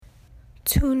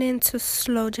Tune in to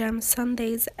Slow Jam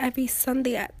Sundays every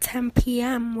Sunday at 10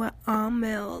 p.m. with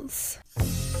Allmillz.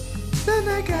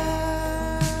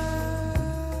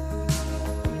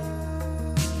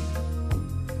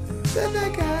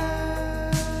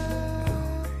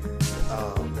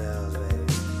 Allmillz, baby.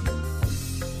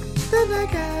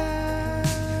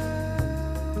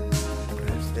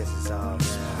 This is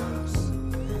Allmillz.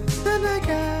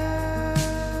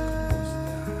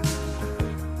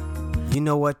 You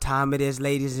know what time it is,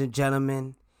 ladies and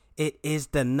gentlemen? It is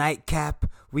the nightcap.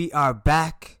 We are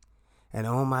back. And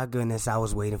oh my goodness, I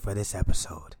was waiting for this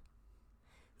episode.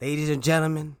 Ladies and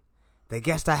gentlemen, the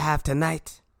guest I have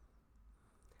tonight,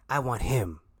 I want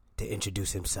him to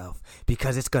introduce himself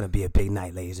because it's going to be a big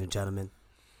night, ladies and gentlemen.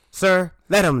 Sir,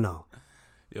 let him know.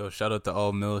 Yo, shout out to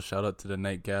Allmillz. Shout out to the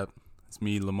nightcap. It's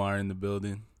me, Lamar, in the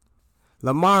building.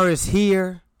 Lamar is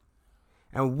here.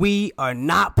 And we are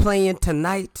not playing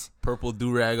tonight. Purple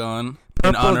do-rag on. Purple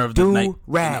in honor of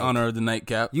do-rag. In honor of the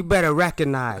nightcap. You better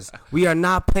recognize, we are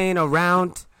not playing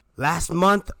around. Last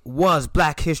month was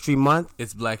Black History Month.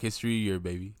 It's Black History Year,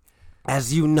 baby.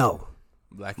 As you know.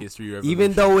 Black History Revolution.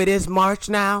 Even though it is March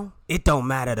now, it don't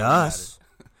matter to us.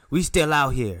 We still out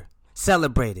here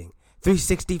celebrating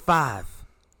 365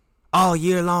 all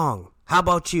year long. How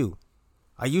about you?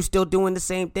 Are you still doing the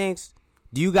same things?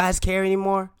 Do you guys care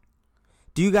anymore?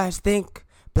 Do you guys think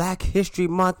Black History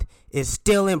Month is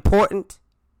still important?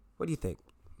 What do you think?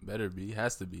 Better be.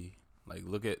 Has to be. Like,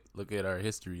 look at our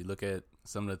history. Look at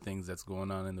some of the things that's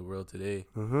going on in the world today.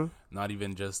 Mm-hmm. Not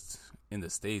even just in the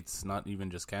States. Not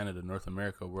even just Canada, North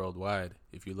America, worldwide.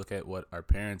 If you look at what our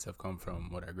parents have come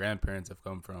from, what our grandparents have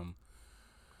come from,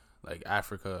 like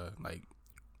Africa, like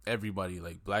everybody,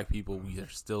 like black people, we are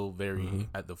still very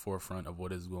at the forefront of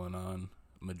what is going on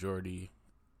majority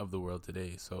of the world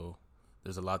today. So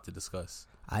there's a lot to discuss.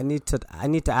 I need to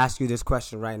ask you this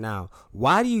question right now.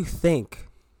 Why do you think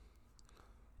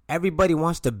everybody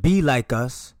wants to be like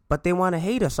us, but they want to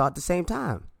hate us all at the same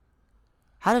time?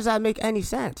 How does that make any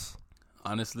sense?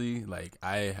 Honestly, like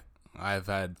I've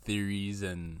had theories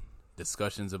and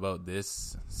discussions about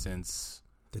this since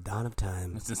the dawn of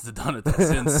time.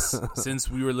 Since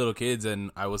we were little kids,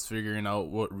 and I was figuring out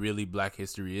what really Black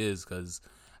history is. Because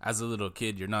as a little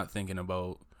kid, you're not thinking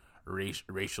about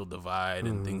racial divide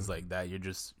and things like that. You're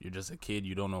just a kid.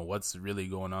 You don't know what's really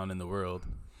going on in the world.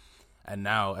 And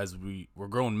now, as we're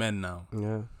grown men now,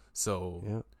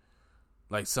 so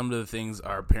like some of the things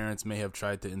our parents may have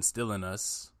tried to instill in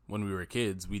us when we were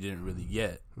kids, we didn't really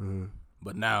get.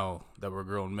 But now that we're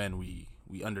grown men, we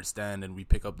understand and we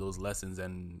pick up those lessons,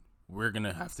 and we're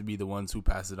gonna have to be the ones who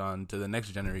pass it on to the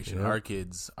next generation, our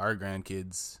kids, our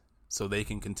grandkids, so they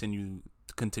can continue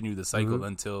the cycle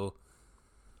until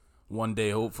one day,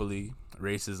 hopefully,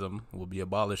 racism will be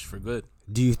abolished for good.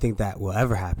 Do you think that will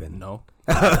ever happen? No.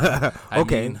 Okay. I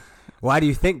mean, why do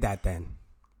you think that then?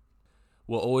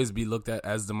 We'll always be looked at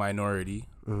as the minority,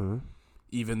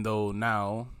 even though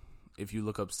now, if you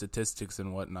look up statistics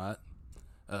and whatnot,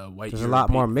 white there's a lot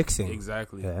more mixing.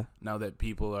 Exactly. Yeah. Now that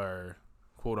people are,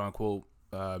 quote unquote,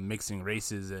 mixing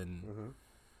races and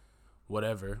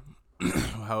whatever,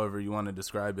 however you want to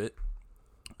describe it,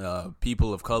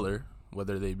 people of color,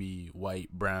 whether they be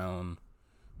white, brown,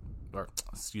 or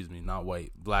not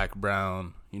white, black,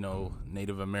 brown,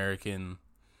 Native American,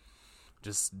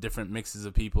 just different mixes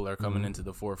of people are coming into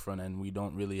the forefront, and we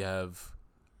don't really have,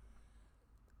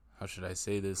 how should I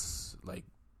say this? Like,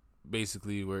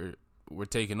 basically, we're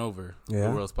taking over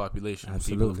the world's population,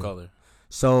 people of color.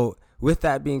 So, with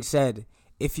that being said,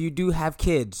 if you do have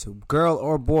kids, girl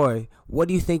or boy, what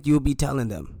do you think you'll be telling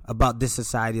them about this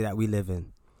society that we live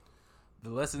in? The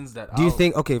lessons that do you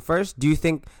think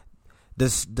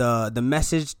the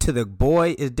message to the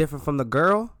boy is different from the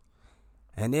girl?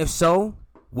 And if so,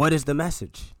 what is the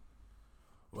message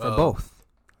for both?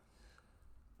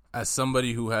 As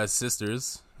somebody who has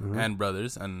sisters and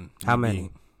brothers, and how many?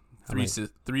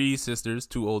 Three sisters,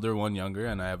 2 older, 1 younger,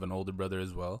 and I have an older brother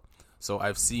as well. So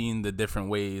I've seen the different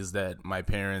ways that my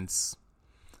parents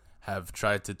have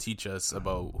tried to teach us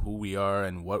about who we are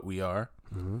and what we are.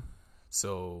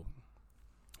 So,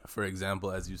 for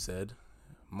example, as you said,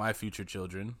 my future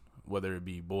children, whether it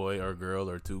be boy or girl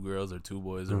or 2 girls or 2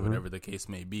 boys or whatever the case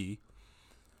may be,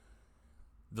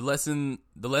 the lesson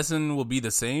will be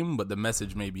the same, but the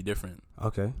message may be different.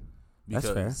 Okay, that's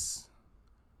fair.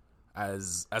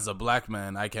 As a black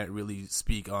man, I can't really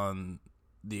speak on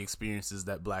the experiences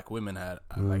that black women had.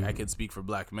 Like, I can speak for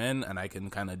black men, and I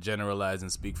can kind of generalize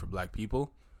and speak for black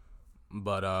people.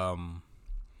 But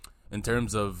in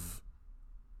terms of,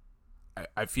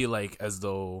 I feel like as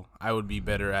though I would be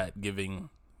better at giving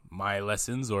my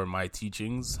lessons or my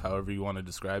teachings, however you want to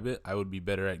describe it, I would be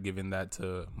better at giving that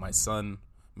to my son,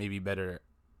 maybe better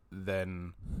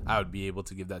than I would be able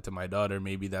to give that to my daughter.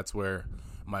 Maybe that's where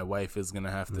my wife is going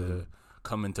to have to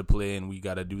come into play, and we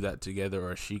got to do that together,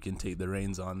 or she can take the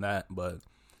reins on that. But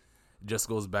it just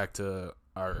goes back to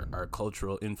our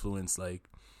cultural influence, like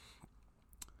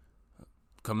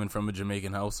coming from a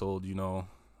Jamaican household, you know,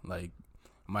 like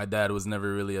my dad was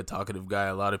never really a talkative guy.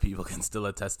 A lot of people can still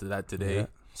attest to that today. Yeah.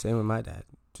 Same with my dad.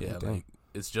 Yeah, like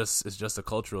it's just a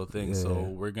cultural thing. Yeah. So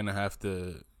we're gonna have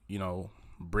to, you know,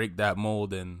 break that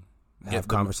mold and have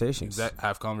conversations.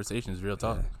 Have conversations, real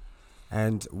talk. Yeah.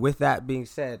 And with that being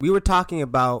said, we were talking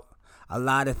about a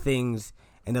lot of things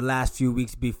in the last few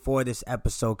weeks before this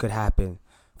episode could happen.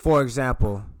 For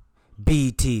example,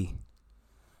 B.E.T.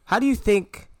 How do you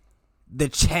think the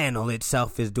channel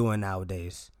itself is doing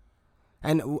nowadays?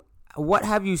 And what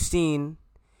have you seen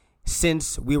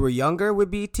since we were younger with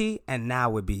B.E.T. and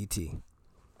now with B.E.T.?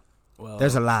 Well,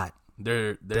 there's a lot.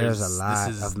 There's a lot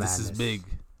of madness. This is big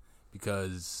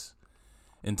because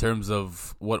in terms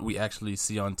of what we actually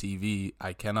see on TV,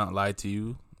 I cannot lie to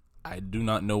you. I do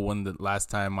not know when the last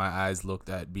time my eyes looked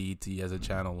at B.E.T. as a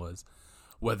channel was.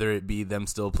 Whether it be them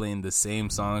still playing the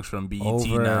same songs from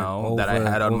B.E.T. now that I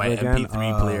had on my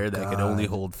MP3 player that could only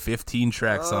hold 15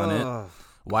 tracks on it.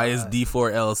 Why is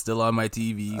D4L still on my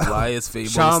TV? Why is Fable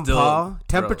Sean still... Paul,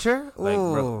 Temperature?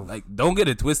 Like, don't get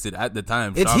it twisted. At the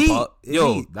time, it's Sean heat. Paul...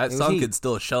 It's that heat. song could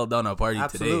still shell down a party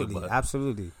today. But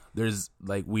Absolutely. there's,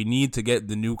 like, we need to get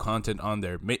the new content on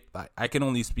there. I can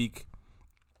only speak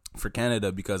for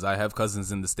Canada because I have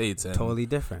cousins in the States. And totally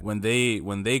different. When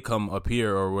they come up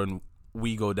here or when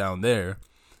we go down there,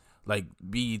 like,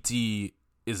 BET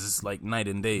is like night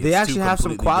and day. They actually have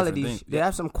some quality. They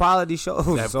have some quality shows.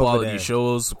 They have quality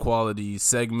shows, quality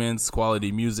segments,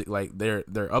 quality music. Like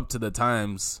they're up to the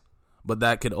times, but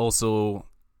that could also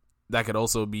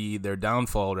be their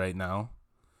downfall right now,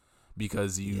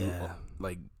 because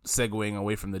like segueing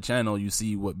away from the channel, you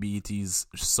see what BET's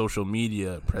social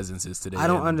media presence is today. I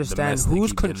don't understand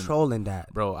who's controlling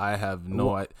that, bro. I have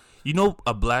no idea. You know,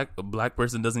 a black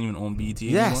person doesn't even own BET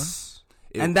anymore. Yes.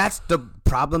 And that's the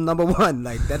problem number one.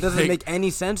 Like, that doesn't make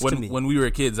any sense to me. When we were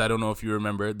kids, I don't know if you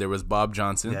remember, there was Bob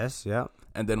Johnson. Yes, yeah.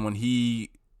 And then when he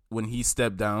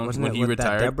stepped down, when he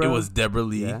retired, it was Deborah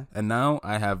Lee. Yeah. And now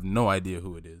I have no idea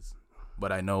who it is.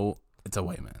 But I know it's a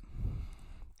white man.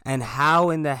 And how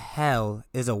in the hell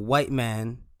is a white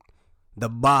man the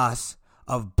boss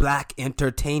of black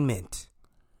entertainment?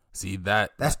 See,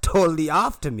 that's totally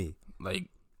off to me. Like,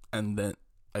 and then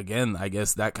again, I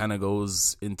guess that kind of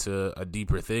goes into a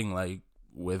deeper thing, like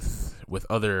with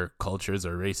other cultures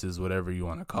or races, whatever you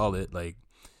want to call it. Like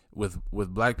with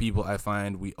black people, I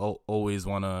find we always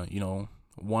want to, you know,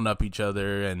 one up each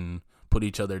other and put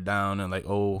each other down, and like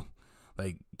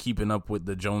keeping up with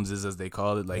the Joneses, as they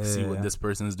call it, like see what this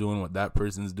person's doing, what that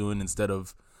person's doing, instead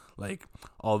of like,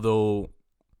 although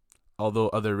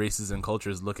other races and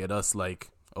cultures look at us like,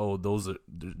 oh, those are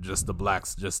just the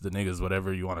blacks, just the niggas,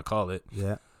 whatever you want to call it.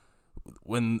 Yeah.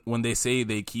 When they say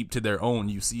they keep to their own,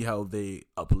 you see how they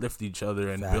uplift each other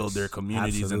and build their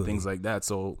communities and things like that.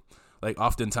 So, like,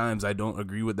 oftentimes I don't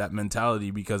agree with that mentality,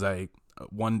 because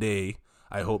one day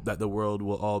I hope that the world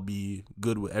will all be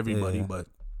good with everybody. Yeah. But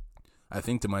I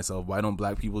think to myself, why don't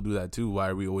black people do that too? Why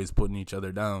are we always putting each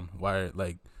other down? Why,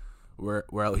 like, we're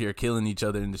out here killing each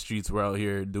other in the streets. We're out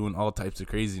here doing all types of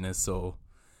craziness. So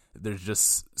there's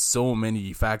just so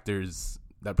many factors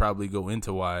that probably go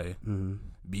into why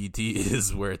BET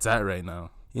is where it's at right now.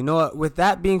 You know what? With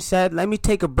that being said, let me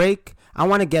take a break. I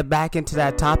want to get back into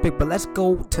that topic, but let's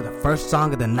go to the first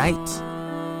song of the night.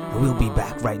 And we'll be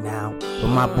back right now with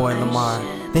my boy Lamar.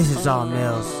 This is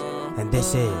Allmillz, and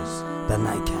this is The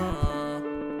Nightcap.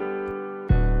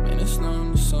 Man, it's not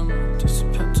in the summer, just a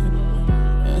pet to the room.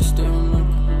 And stay on my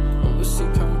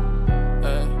overseas come.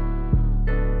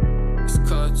 It's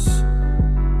cuts.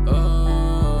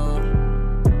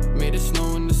 Made it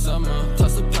snow in the summer.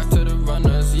 Toss a pack to the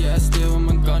runners. Yeah, I stay with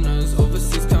my gunners.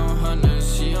 Overseas count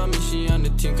hunters. She on me, she on the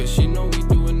team, cause she know we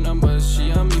doing numbers.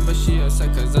 She on me, but she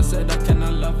upset, cause I said I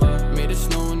cannot love her. Made it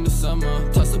snow in the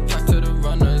summer. Toss a pack to the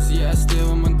runners. Yeah, I stay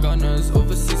with my gunners.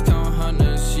 Overseas count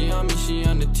hunters. She on me, she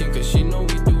on the team, cause she know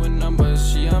we doing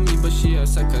numbers. She on me, but she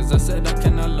upset, cause I said I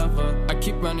cannot love her. I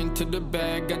keep running to the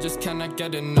bag, I just cannot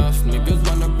get enough. Niggas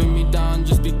wanna bring me down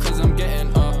just because I'm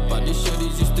getting up. All these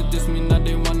shorties used to diss me, now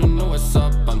they wanna know what's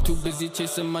up. I'm too busy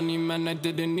chasing money, man, I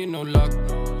didn't need no luck.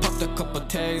 Popped a couple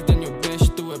tags, then your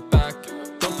bitch threw it back.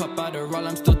 Don't pop out the roll,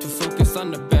 I'm still too focused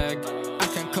on the bag. I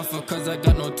can't cuff her cause I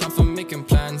got no time for making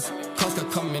plans. Calls are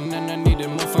coming and I needed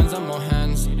more funds on more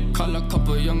hands. Call a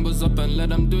couple young boys doors up and let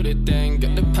them do the thing.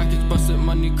 Get the package, bust it,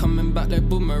 money coming back like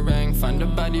boomerang. Find the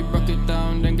body, broke it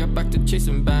down, then get back to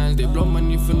chasing bands. They blow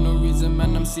money for no reason,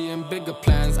 man, I'm seeing bigger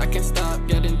plans. I can't stop,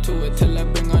 get into it till I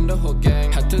bring on the whole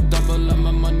gang. Had to double up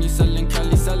my money, selling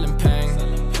Cali, selling Pang.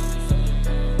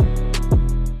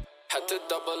 Had to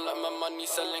double up my money,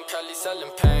 selling Cali,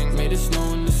 selling Pang. Made it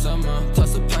snow in the summer,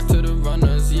 toss a pack to the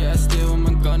runners. Yeah, I stay with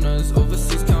my gunners,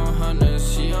 overseas count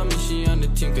hunters. She on me, she on the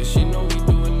team, cause she know we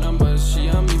doing numbers. She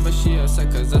on me, but she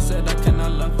upset, cause I said I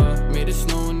cannot love her. Made it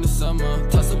snow in the summer,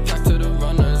 toss a pack to the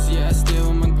runners. Yeah, I stay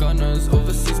with my gunners,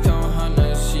 overseas count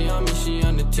hunters. She on me, she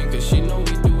on the team, cause she know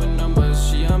we doing numbers.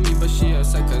 She on me, but she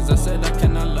upset, cause I said I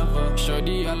cannot love her.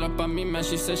 Shorty all up on me, man,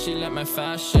 she said she like my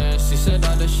fashion. She said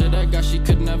all the shit I got, she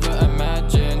could never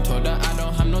imagine. Told her I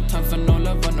don't have no time for no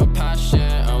love or no passion.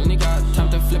 I only got time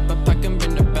to flip a pack and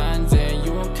bring the bands in.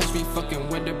 You won't catch me fucking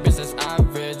with the business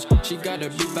average. She gotta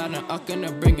be bad and up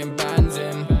and bringing bands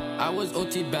in. I was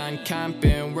OT band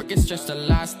camping, working stretched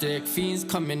elastic. Fiends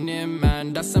coming in,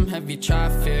 man, that's some heavy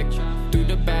traffic. Through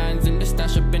the bands in the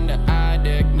stash up in the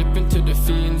attic. Nipping to the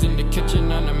fiends in the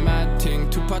kitchen on a mad ting.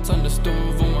 2 pots on the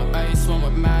stove, one with ice, one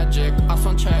with magic. I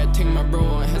found try to take my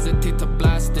bro and hesitate to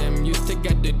blast him. Used to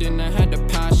get it in, I had a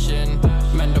passion.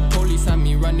 Man, the police had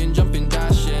me running, jumping,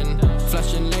 dashing.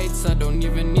 Flashing lights, I don't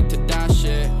even need to dash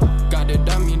it. Got it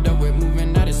on me, the way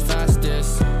moving at its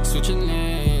fastest. Switching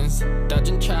lanes,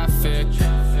 dodging traffic.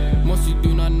 Most you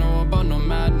do not know about no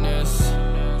madness.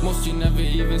 Most you never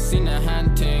even seen a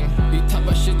hand ting. You type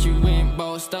of shit you ain't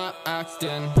bout, stop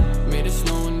acting. Made it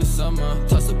snow in the summer,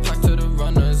 toss a pack to the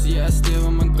runners. Yeah, I stay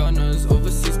with my gunners,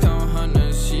 overseas count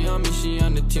hunters. She on me, she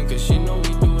on the team, cause she know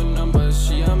we doing numbers.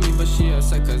 She on me, but she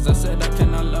upset, cause I said I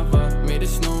cannot love her. Made it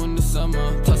snow in the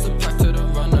summer, toss a pack to the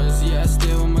runners. Yeah, I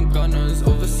stay with my gunners,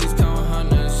 overseas count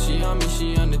hunters. She on me,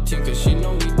 she on the team, cause she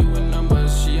know we doing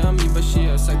numbers. She on me, but she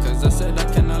upset, cause I said I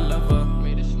cannot love her.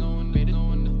 Made it snow in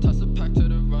the toss a pack to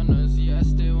the runners. Yeah, I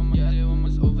stay with my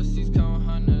overseas count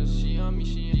hunters. She on me,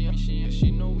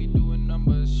 she know we doing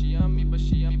numbers. She on me, but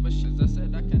she I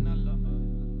said I cannot love her.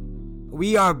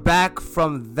 We are back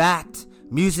from that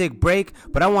music break,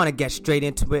 but I want to get straight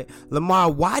into it.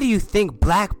 Lamar, why do you think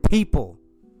black people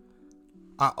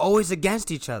are always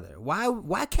against each other?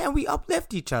 Why can't we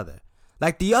uplift each other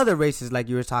like the other races, like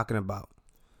you were talking about?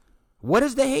 What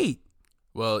is the hate?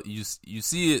 Well, you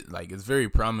see it, like, it's very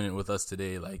prominent with us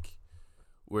today. Like,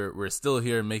 we're still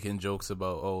here making jokes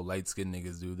about, oh, light skinned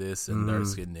niggas do this and dark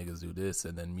skinned niggas do this,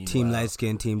 and then meanwhile, team light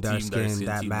skin, team dark skin,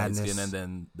 that madness, and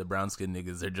then the brown skinned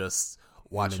niggas, they're just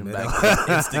watching back,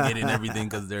 and instigating everything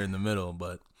because they're in the middle.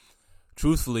 But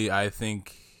truthfully, I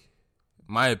think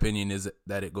my opinion is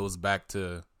that it goes back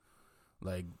to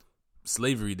like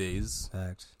slavery days,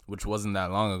 which wasn't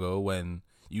that long ago, when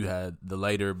you had the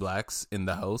lighter blacks in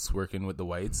the house working with the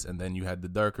whites, and then you had the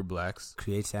darker blacks.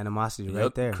 Creates animosity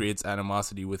right there. Creates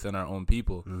animosity within our own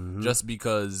people. Just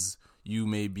because you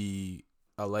may be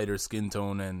a lighter skin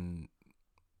tone and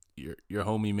your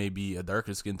homie may be a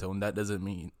darker skin tone, that doesn't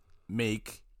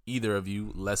make either of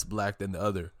you less black than the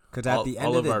other. Because at the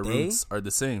end of the day, all of our roots are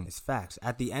the same. It's facts.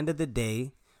 At the end of the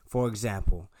day, for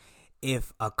example,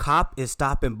 if a cop is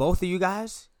stopping both of you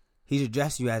guys, he should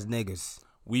address you as niggas.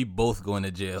 We both going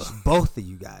to jail. Both of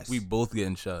you guys. We both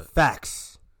getting shot.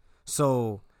 Facts.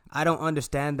 So I don't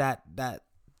understand that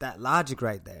logic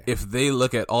right there. If they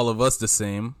look at all of us the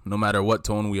same, no matter what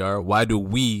tone we are, why do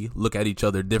we look at each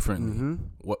other differently?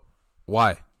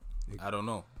 Why? I don't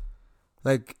know.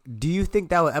 Like, do you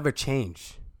think that will ever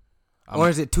change? Or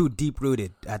is it too deep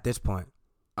rooted at this point?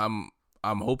 I'm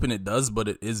hoping it does, but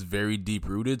it is very deep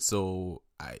rooted, so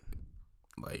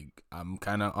I'm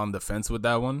kind of on the fence with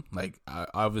that one. Like, I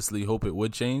obviously hope it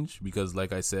would change because,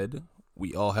 like I said,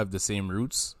 we all have the same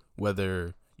roots,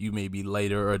 whether you may be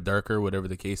lighter or darker, whatever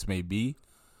the case may be.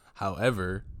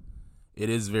 However, it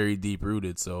is very deep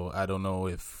rooted, so I don't know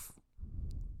if,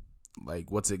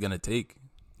 like, what's it gonna take?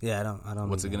 Yeah, I don't.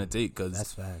 What's it gonna take? Because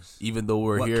that's facts. Even though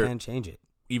we're what here, can change it?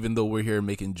 Even though we're here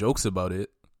making jokes about it,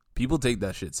 people take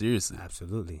that shit seriously.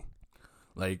 Absolutely.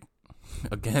 Like,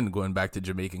 again, going back to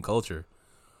Jamaican culture.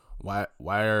 Why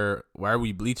are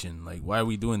we bleaching? Like, why are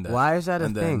we doing that? Why is that a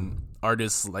thing? Then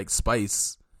artists like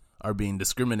Spice are being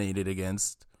discriminated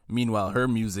against. Meanwhile, her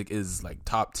music is like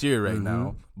top tier right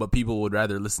now, but people would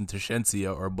rather listen to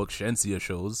Shensia or book Shensia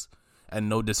shows. And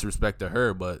no disrespect to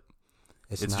her, but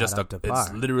it's just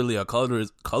it's literally a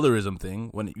colorism thing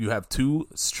when you have two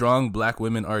strong black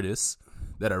women artists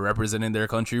that are representing their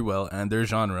country well and their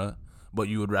genre, but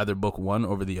you would rather book one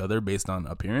over the other based on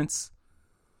appearance.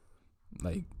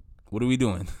 Like, what are we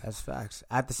doing? That's facts.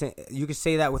 At the same, you could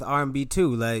say that with R&B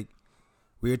too. Like,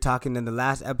 We were talking in the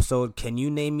last episode. Can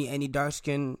you name me any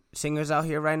dark-skinned singers out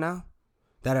here right now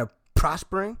that are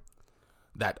prospering?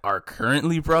 That are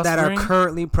currently prospering? That are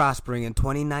currently prospering in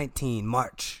 2019,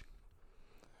 March.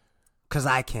 Because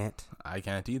I can't. I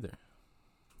can't either.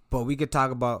 But we could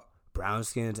talk about brown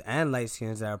skins and light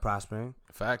skins that are prospering.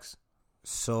 Facts.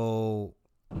 So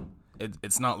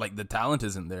it's not like the talent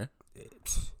isn't there.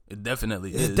 It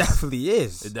definitely is. It definitely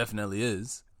is. It definitely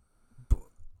is.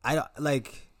 I don't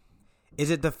like. Is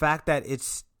it the fact that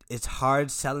it's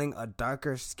hard selling a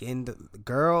darker skinned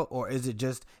girl, or is it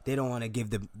just they don't want to give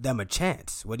them a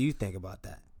chance? What do you think about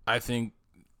that? I think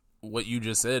what you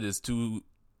just said is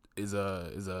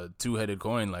a two-headed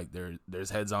coin. Like there's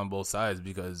heads on both sides,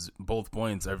 because both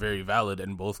points are very valid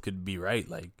and both could be right.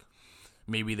 Like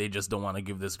maybe they just don't want to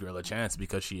give this girl a chance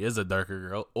because she is a darker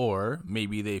girl, or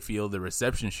maybe they feel the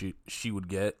reception she would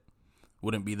get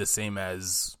wouldn't be the same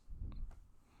as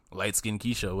light-skinned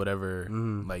Keisha,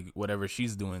 whatever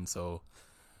she's doing. So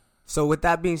with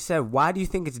that being said, why do you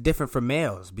think it's different for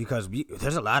males? Because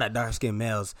there's a lot of dark-skinned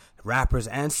males, rappers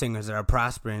and singers that are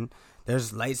prospering.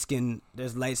 There's light-skinned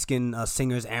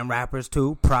singers and rappers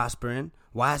too prospering.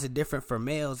 Why is it different for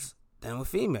males than with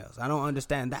females? I don't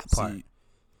understand that part. See,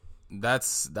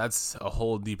 that's a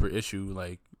whole deeper issue.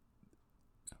 Like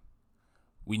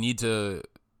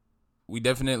we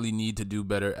definitely need to do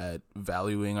better at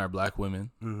valuing our black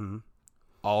women. Mm-hmm.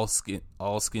 All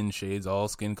skin shades, all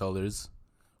skin colors.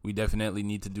 We definitely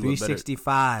need to do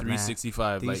 365,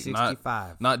 365, man. 365.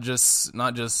 Like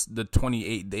not just the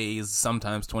 28 days,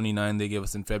 sometimes 29 they give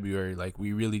us in February. Like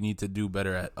we really need to do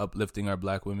better at uplifting our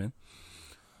black women.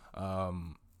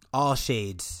 All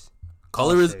shades.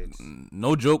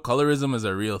 No joke. Colorism is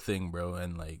a real thing, bro,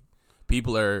 and like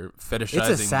people are fetishizing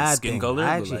it's a sad skin thing. color.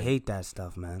 I actually hate that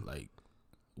stuff, man. Like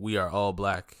we are all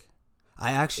black.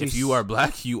 If you are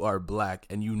black, you are black,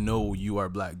 and you are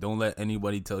black. Don't let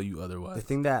anybody tell you otherwise. The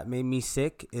thing that made me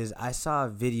sick is I saw a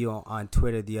video on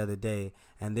Twitter the other day,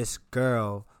 and this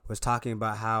girl was talking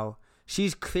about how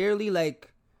she's clearly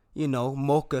like,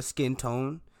 mocha skin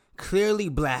tone, clearly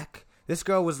black. This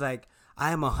girl was like,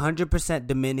 I am 100%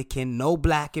 Dominican, no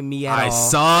black in me at all. I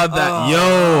saw that.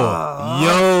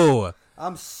 Yo.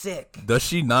 I'm sick. Does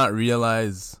she not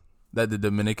realize that the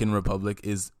Dominican Republic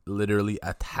is literally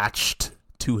attached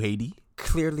to Haiti?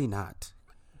 Clearly not.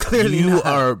 You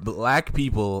are black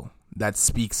people that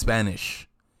speak Spanish.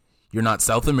 You're not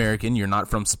South American. You're not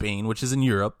from Spain, which is in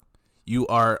Europe. You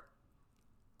are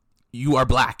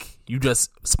black. You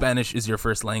just, Spanish is your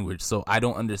first language. So I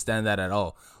don't understand that at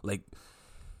all. Like,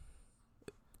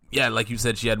 yeah, like you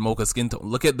said, she had mocha skin tone.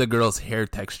 Look at the girl's hair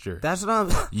texture. That's what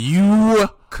I'm. You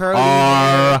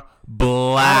are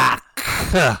black.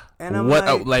 And I'm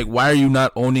like, why are you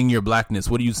not owning your blackness?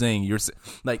 What are you saying? You're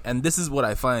like, and this is what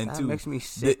I find that too. Makes me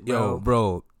sick, bro.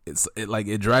 Bro,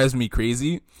 it drives me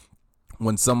crazy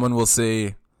when someone will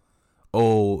say,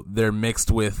 "Oh, they're mixed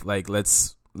with like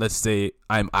let's say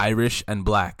I'm Irish and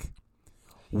black."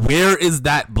 Where is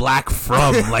that black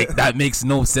from? Like that makes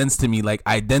no sense to me. Like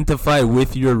identify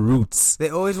with your roots. They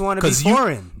always want to be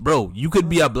foreign, bro. You could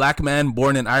be a black man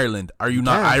born in Ireland. Are you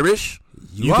not Irish?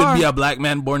 You could be a black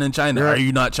man born in China. Are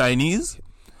you not Chinese?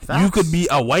 Facts. You could be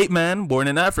a white man born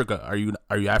in Africa. Are you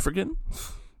African?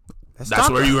 That's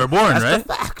where you were born, that's right?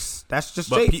 The facts. That's just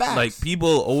straight facts. Like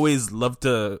people always love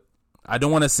to. I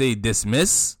don't want to say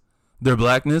dismiss their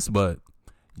blackness, but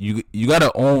you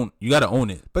gotta own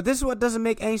it. But this is what doesn't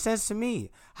make any sense to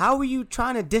me. How are you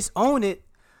trying to disown it?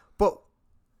 But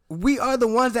we are the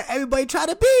ones that everybody try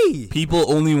to be.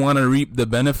 People only want to reap the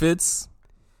benefits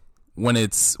when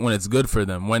it's good for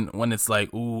them. When it's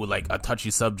like, ooh, like a touchy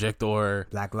subject or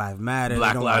Black Lives Matter.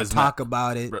 They don't want to talk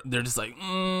about it. They're just like,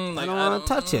 I don't want to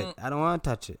touch it. I don't want to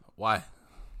touch it. Why?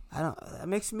 That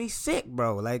makes me sick,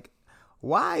 bro. Like,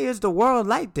 why is the world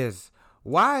like this?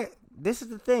 Why? This is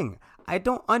the thing. I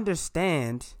don't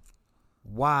understand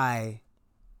why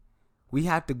we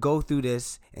have to go through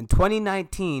this in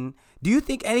 2019. Do you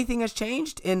think anything has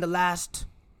changed in the last,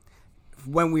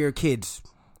 when we were kids?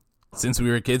 Since we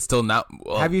were kids till now.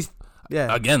 Well, have you?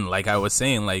 Yeah. Again, like I was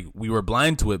saying, like we were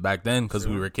blind to it back then because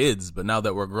we were kids. But now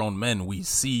that we're grown men, we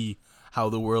see how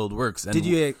the world works. And did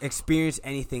you experience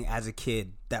anything as a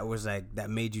kid that was like, that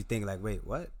made you think like, wait,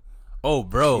 what? Oh,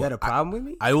 bro, you had a problem with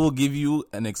me? I will give you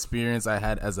an experience I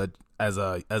had as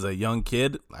a young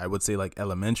kid. I would say like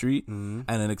elementary, and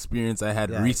an experience I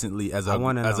had recently as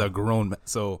a grown man.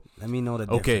 So let me know the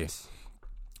difference. Okay,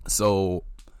 so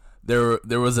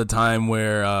there was a time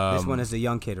where this one is a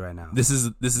young kid right now. This is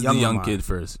the young kid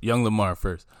first, young Lamar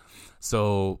first.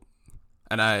 So,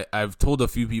 and I've told a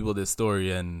few people this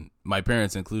story, and my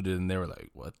parents included, and they were like,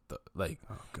 "What the like?"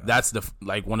 That's the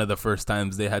like one of the first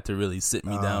times they had to really sit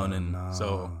me down, and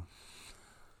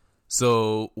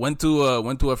so went to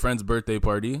a friend's birthday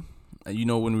party. And you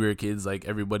know, when we were kids, like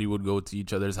everybody would go to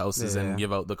each other's houses and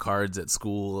give out the cards at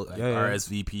school, like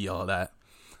RSVP, all that.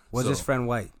 Was this friend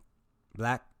white,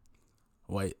 black,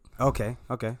 white? Okay.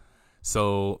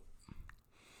 So,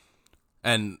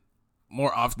 and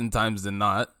more oftentimes than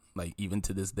not, like even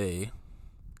to this day,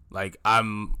 like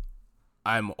I'm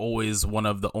always one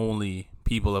of the only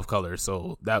people of color,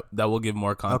 so that will give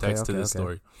more context to this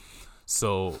story.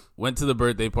 So went to the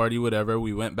birthday party, whatever.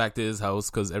 We went back to his house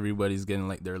because everybody's getting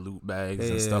like their loot bags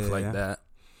and stuff like that.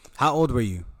 How old were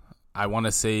you? I want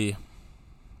to say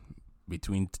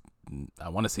 10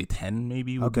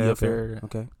 maybe would be a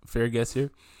fair guess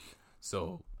here.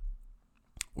 So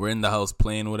we're in the house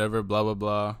playing whatever, blah blah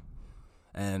blah,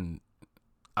 and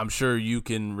I'm sure you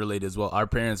can relate as well. Our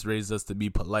parents raised us to be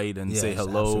polite and say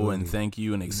hello absolutely. And thank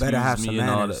you and excuse better have me some and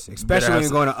all manners, that. especially when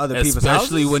you're going to other people's houses.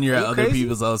 Especially when you're at other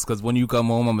people's house, because when you come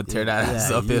home, I'm gonna tear that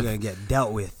ass up. You're gonna get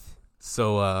dealt with.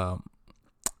 So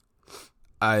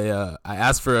I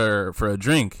asked for a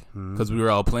drink because we were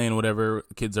all playing whatever.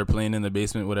 Kids are playing in the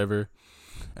basement, whatever.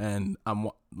 And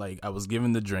I was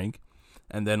given the drink,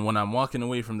 and then when I'm walking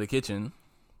away from the kitchen,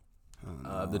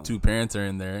 the two parents are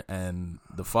in there, and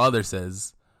the father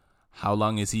says, "How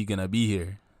long is he gonna be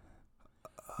here?"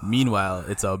 Meanwhile,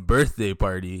 it's a birthday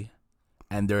party,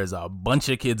 and there's a bunch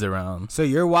of kids around. So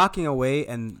you're walking away,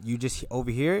 and you just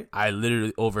overhear it? I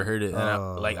literally overheard it,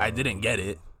 and I didn't get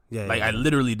it. I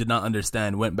literally did not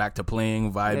understand. Went back to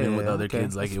playing, vibing with other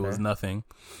kids like it was nothing.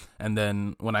 And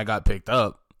then when I got picked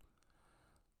up,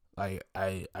 I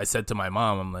said to my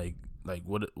mom, I'm like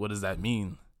what does that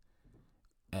mean?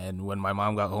 And when my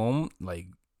mom got home, like,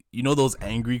 you know those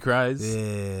angry cries?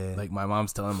 Yeah. Like my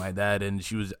mom's telling my dad, and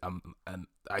she was and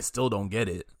I still don't get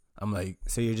it. I'm like,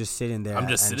 so you're just sitting there. I'm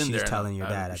just and sitting she's there. Telling your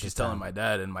dad. She's telling my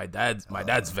dad, and my dad's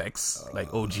vexed,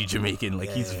 like OG Jamaican, like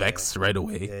he's vexed right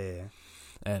away. Yeah.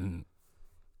 And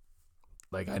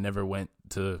like I never went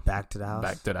back to the house.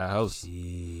 Back to that house.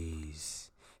 Jeez.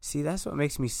 See, that's what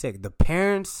makes me sick. The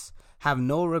parents have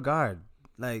no regard.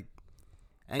 Like,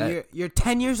 and you're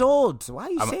 10 years old. So why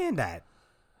are you saying that?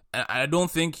 I don't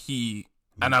think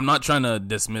and I'm not trying to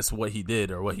dismiss what he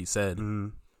did or what he said,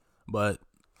 but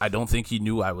I don't think he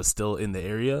knew I was still in the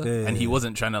area, and he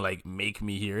wasn't trying to like make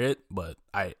me hear it, but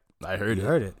I heard it. You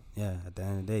heard it. Yeah, at the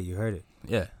end of the day, you heard it.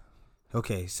 Yeah.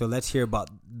 Okay, so let's hear about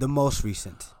the most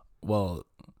recent. Well,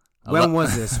 when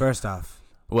was this, first off?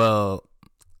 Well,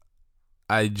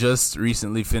 I just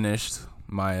recently finished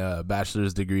my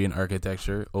bachelor's degree in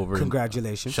architecture over.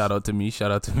 Congratulations! Shout out to me!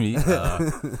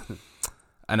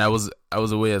 And I was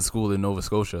away at school in Nova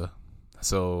Scotia,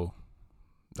 so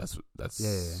that's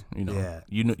you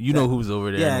know who's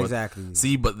over there. Yeah, exactly.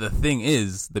 See, but the thing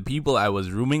is, the people I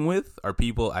was rooming with are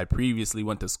people I previously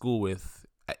went to school with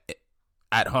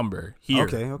at Humber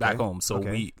here, back home. So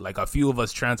we, like, a few of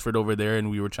us transferred over there, and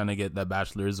we were trying to get that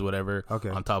bachelor's, whatever,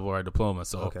 on top of our diploma.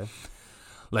 So,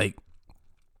 like,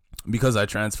 because I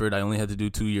transferred, I only had to do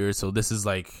 2 years. So this is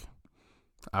like,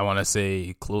 I want to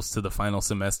say close to the final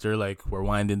semester. Like, we're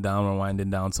winding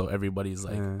down. So everybody's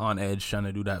like on edge trying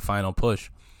to do that final push.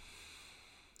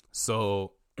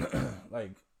 So,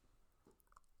 like,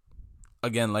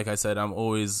 again, like I said, I'm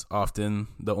always often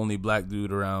the only black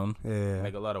dude around. Yeah.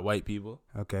 Like a lot of white people.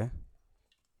 Okay.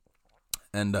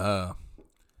 And,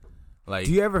 like,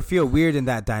 do you ever feel weird in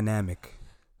that dynamic?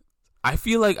 I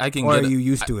feel like I can or are you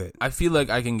used to it? I feel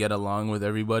like I can get along with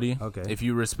everybody. Okay. If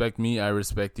you respect me, I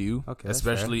respect you. Okay.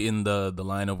 Especially in the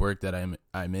line of work that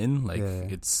I'm in. Like,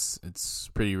 it's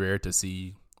pretty rare to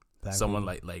see black someone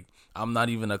people. like I'm not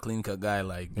even a clean cut guy.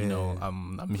 Like, you know,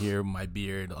 I'm here, my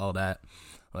beard, all that,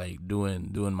 like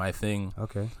doing my thing.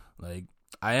 Okay. Like,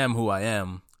 I am who I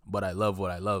am, but I love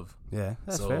what I love. Yeah,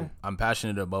 that's so fair. I'm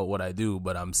passionate about what I do,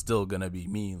 but I'm still gonna be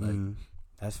me. Like,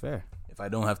 that's fair. If I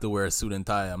don't have to wear a suit and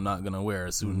tie, I'm not gonna wear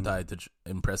a suit and tie to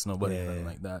impress nobody or anything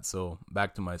like that. So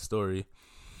back to my story.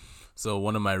 So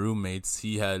one of my roommates,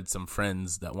 he had some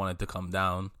friends that wanted to come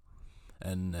down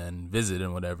and visit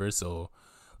and whatever. So,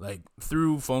 like,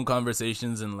 through phone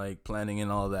conversations and like planning and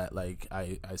all that, like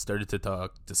I started to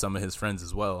talk to some of his friends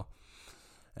as well,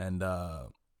 and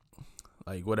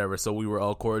like whatever. So we were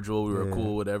all cordial, we were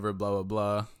cool, whatever, blah blah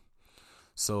blah.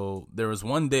 So there was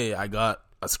one day I got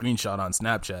a screenshot on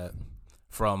Snapchat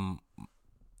from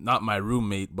not my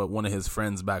roommate, but one of his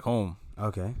friends back home.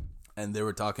 Okay. And they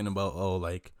were talking about,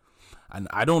 and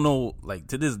I don't know, like,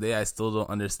 to this day, I still don't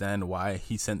understand why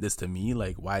he sent this to me.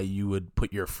 Like, why you would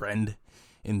put your friend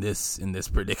in this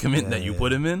predicament that you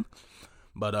put him in.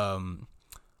 But,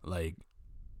 like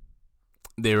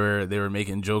they were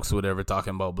making jokes or whatever,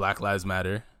 talking about Black Lives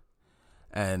Matter.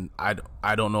 And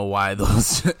I don't know why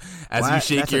those as Why? you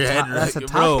shake That's your head, that's a like,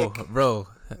 topic. bro,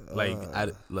 like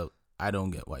I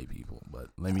don't get white people, but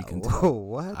let me continue. Whoa,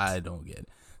 what? I don't get it.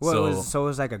 What, So it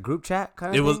was like a group chat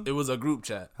kind of thing? it was a group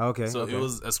chat. Okay. So okay. it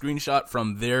was a screenshot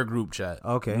from their group chat.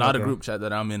 Okay, Not okay. a group chat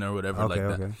that I'm in or whatever okay,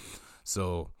 like that. okay.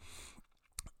 So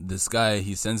this guy,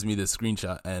 he sends me this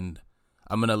screenshot, and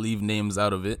I'm gonna leave names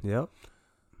out of it. Yep.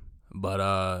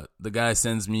 But the guy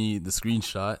sends me the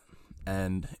screenshot,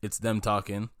 and it's them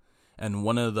talking. And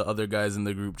one of the other guys in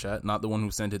the group chat, not the one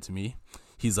who sent it to me,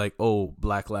 he's like, "Oh,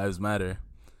 Black Lives Matter,"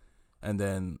 and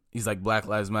then he's like, "Black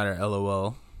Lives Matter,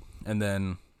 LOL," and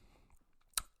then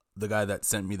the guy that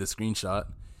sent me the screenshot,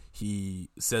 he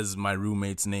says my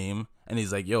roommate's name, and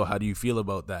he's like, "Yo, how do you feel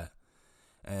about that?"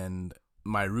 And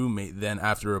my roommate then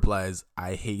after replies,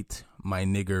 "I hate my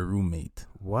nigger roommate."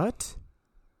 What?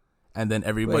 And then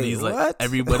everybody's Wait, like, what?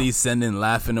 everybody's sending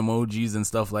laughing emojis and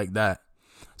stuff like that.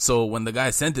 So when the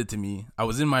guy sent it to me, I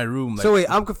was in my room. Like, So wait,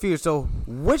 I'm confused. So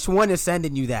which one is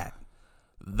sending you that?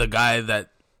 the guy that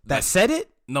said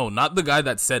it? no, not the guy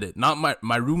that said it. Not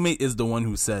my roommate is the one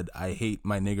who said, "I hate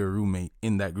my nigger roommate"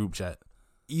 in that group chat.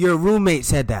 Your roommate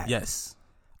said that? Yes.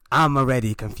 I'm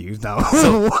already confused now.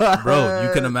 So, bro,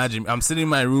 you can imagine. I'm sitting in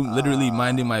my room, literally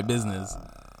minding my business,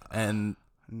 and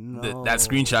that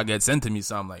screenshot gets sent to me.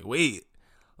 So I'm like, wait,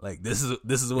 like this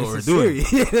is what we're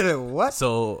doing. What?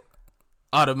 So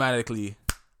automatically,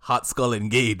 hot skull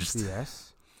engaged.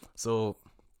 Yes. So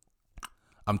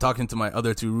I'm talking to my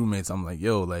other two roommates. I'm like,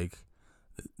 yo, like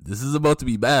this is about to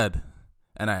be bad.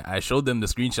 And I showed them the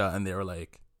screenshot, and they were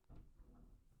like,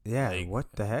 Yeah. like,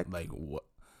 what the heck? like what?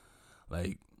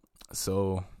 Like,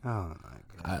 so Oh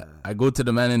my god. I go to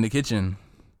the man in the kitchen,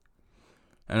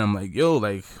 and I'm like, yo,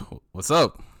 like, what's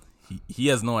up? He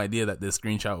has no idea that this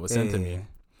screenshot was sent to me.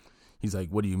 He's like,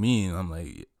 what do you mean? I'm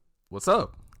like, what's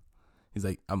up? He's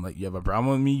like, I'm like, you have a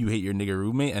problem with me? You hate your nigger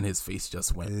roommate? And his face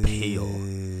just went pale.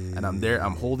 And I'm there,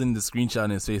 I'm holding the screenshot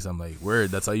in his face. I'm like,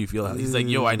 word, that's how you feel? He's like,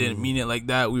 yo, I didn't mean it like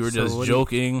that. We were So just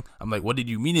joking. I'm like, what did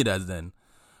you mean it as then?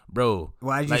 Bro,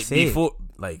 Why'd you like, say before,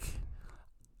 like,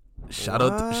 shout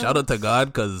out to God,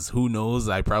 because who knows,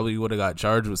 I probably would have got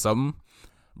charged with something.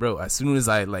 Bro, as soon as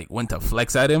I like went to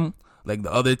flex at him, like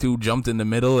the other two jumped in the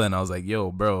middle, and I was like,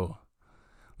 yo, bro,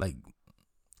 like,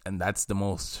 and that's the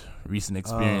most recent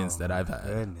experience that I've had.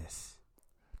 Goodness.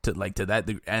 To that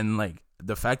degree. And like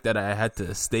the fact that I had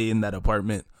to stay in that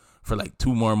apartment for like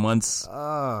 2 more months,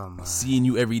 seeing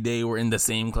you every day. We're in the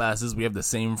same classes, we have the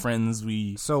same friends.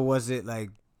 So was it like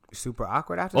super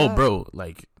awkward after that? Oh, bro,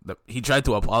 like he tried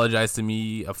to apologize to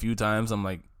me a few times. I'm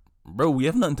like, bro, we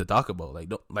have nothing to talk about. Like,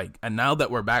 don't like. And now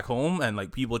that we're back home and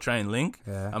like people try and link,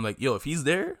 I'm like, yo, if he's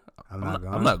there, I'm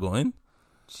not going.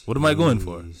 Jeez. What am I going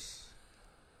for?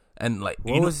 And like,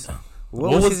 what was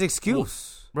his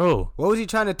excuse, bro? What was he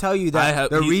trying to tell you that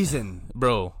the reason,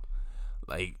 bro?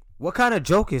 Like, what kind of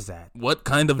joke is that? What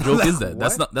kind of joke Like, is that?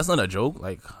 what? That's not a joke.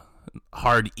 Like,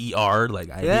 hard ER. Like,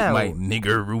 I hate my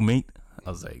nigger roommate. I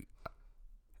was like,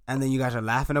 and then you guys are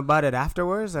laughing about it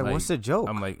afterwards. Like, what's the joke?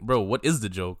 I'm like, bro, what is the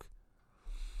joke?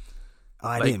 Oh,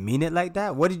 I didn't mean it like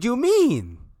that. What did you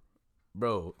mean?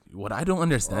 Bro, what I don't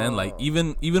understand, like,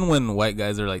 even when white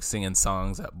guys are like singing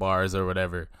songs at bars or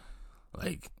whatever,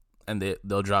 like, and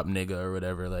they'll drop nigga or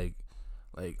whatever, like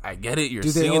I get it. Do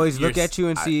they always look at you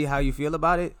and see how you feel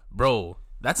about it? Bro,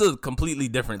 that's a completely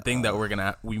different thing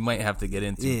that we might have to get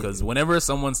into, because whenever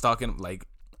someone's talking, like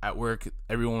at work,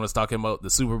 everyone was talking about the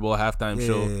Super Bowl halftime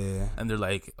show, and they're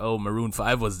like, oh, Maroon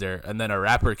 5 was there, and then a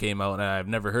rapper came out and I've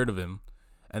never heard of him.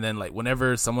 And then, like,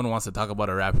 whenever someone wants to talk about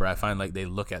a rapper, I find like they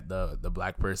look at the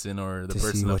black person or the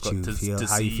person to see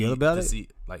how you feel about it. See,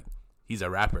 like, he's a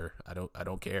rapper. I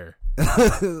don't care.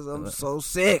 I'm so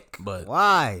sick. But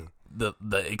why? The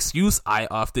excuse I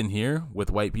often hear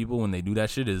with white people when they do that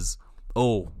shit is,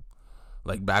 oh,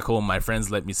 like back home, my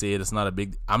friends let me say it. It's not a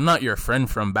big. I'm not your friend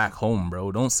from back home, bro.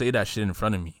 Don't say that shit in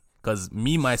front of me. Cause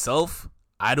me myself,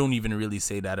 I don't even really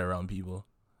say that around people.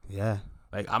 Yeah.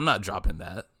 Like, I'm not dropping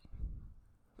that.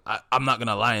 I'm not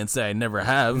gonna lie and say I never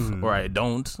have or I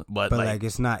don't, but like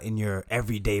it's not in your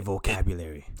everyday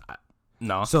vocabulary.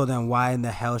 No. So then why in the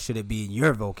hell should it be in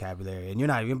your vocabulary? And you're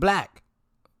not even black.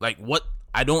 Like, what?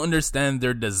 I don't understand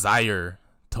their desire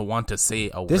to want to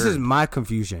say a word. This is my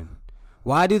confusion.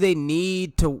 Why do they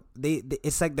need to?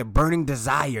 It's like the burning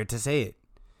desire to say it.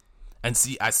 And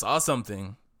see, I saw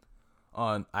something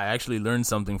I actually learned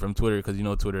something from Twitter, because you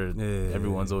know Twitter,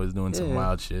 everyone's always doing some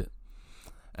wild shit.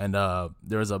 And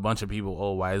there was a bunch of people,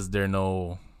 oh, why is there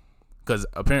no... Because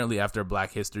apparently after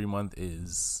Black History Month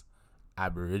is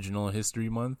Aboriginal History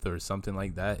Month or something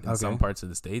like that in some parts of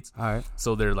the States. All right.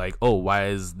 So they're like, oh, why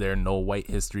is there no White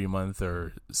History Month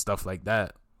or stuff like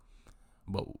that?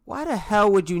 But why the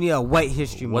hell would you need a White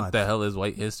History Month? What the hell is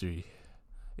white history?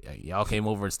 Y'all came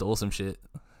over and stole some shit.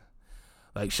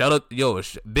 Like,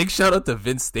 big shout out to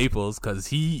Vince Staples, because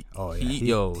he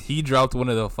dropped one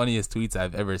of the funniest tweets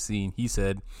I've ever seen. He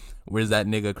said, "Where's that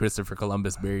nigga Christopher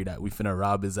Columbus buried at? We finna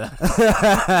rob his ass."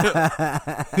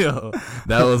 Yo,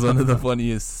 that was one of the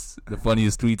funniest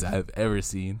tweets I've ever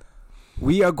seen.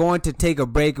 We are going to take a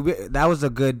break. That was a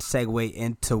good segue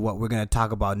into what we're going to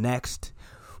talk about next.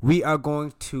 We are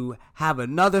going to have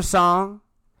another song,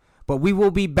 but we will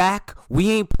be back.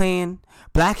 We ain't playing.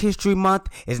 Black History Month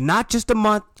is not just a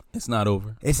month. It's not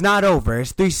over. It's not over.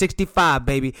 It's 365,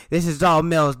 baby. This is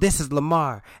Allmillz. This is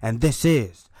Lamar. And this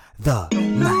is The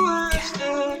Nightcap.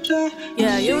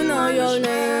 Yeah, you know your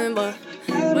name, but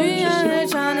we ain't here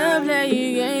tryna play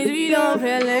games. We don't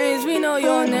play lanes. We know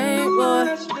your name,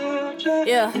 boy.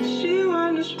 Yeah.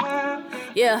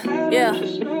 Yeah.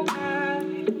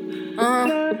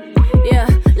 Yeah,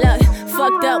 look,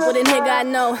 fucked up with a nigga I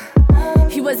know.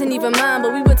 He wasn't even mine,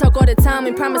 but we would talk all the time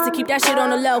and promise to keep that shit on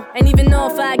the low. Ain't even know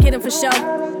if I'd get him for sure.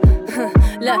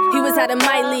 Look, he was out of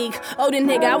my league. Older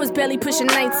nigga, I was barely pushing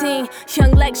 19.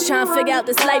 Young Lex trying to figure out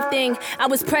this life thing. I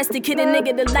was pressed to get a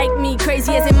nigga to like me,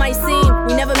 crazy as it might seem.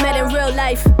 We never met in real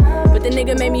life, but the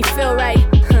nigga made me feel right.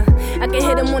 I could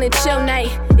hit him on a chill night,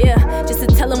 yeah, just to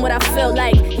tell him what I feel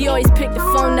like. He always picked the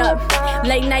phone up.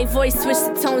 Late night voice, switch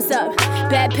the tones up.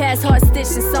 Bad pass, hard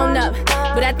stitched and sewn up.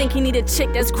 But I think he need a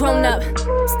chick that's grown up.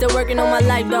 Still working on my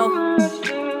life though.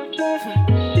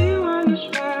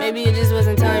 Maybe it just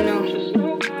wasn't time though.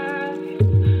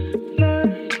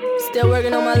 Still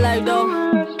working on my life though.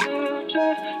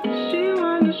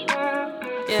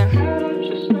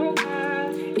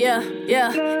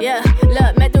 Yeah.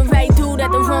 Look, met the right dude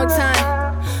at the wrong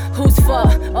time. Whose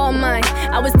fault? All mine.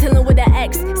 I was dealing with an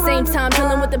ex, same time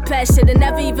dealing with the past shit, and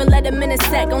never even let him in a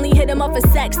sec. Only hit him up for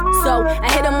sex, so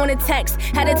I hit him on a text.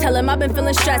 Had to tell him I've been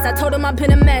feeling stressed. I told him I've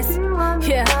been a mess.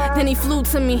 Yeah, then he flew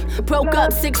to me. Broke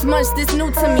up 6 months, this new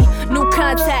to me. New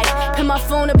contact. Pick my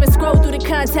phone up and scroll through the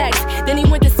contacts. Then he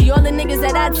went to see all the niggas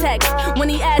that I text. When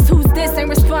he asked who's this, ain't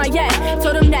respond yet.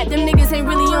 Told him that them niggas ain't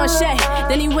really on shit.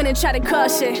 Then he went and tried to call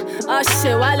shit. Oh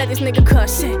shit, why I let this nigga call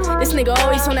shit? This nigga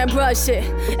always on that broad shit.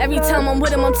 Every time I'm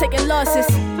with him, I'm taking losses.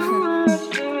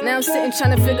 Now I'm sitting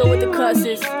trying to figure what the cost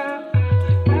is.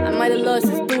 I might have lost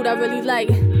this dude I really like.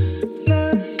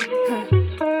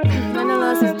 Might have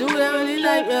lost this dude I really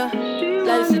like, yeah.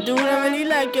 Lost this dude I really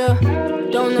like, yeah.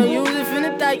 Don't know you if in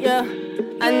the thought, yeah.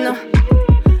 I know.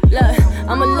 Look,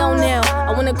 I'm alone now.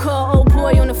 I wanna call old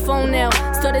boy on the phone now.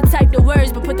 Started type the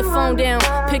words but put the phone down.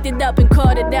 Picked it up and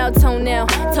called it out tone now.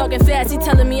 Talking fast, he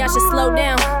telling me I should slow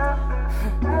down.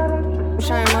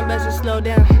 Trying my best to slow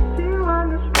down.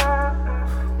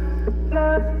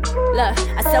 Look,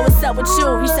 I said what's up with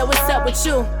you, he said what's up with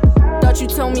you. Thought you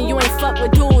told me you ain't fuck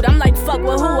with dude. I'm like fuck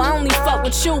with who, I only fuck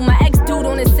with you. My ex dude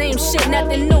on the same shit,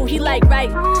 nothing new. He like right,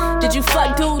 did you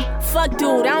fuck dude? Fuck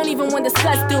dude, I don't even want to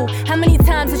discuss dude. How many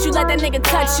times did you let that nigga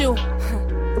touch you?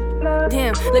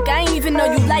 Damn, look, I ain't even know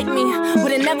you like me.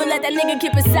 Would've never let that nigga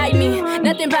get beside me.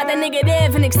 Nothing about that nigga there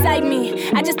even excite me.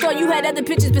 I just thought you had other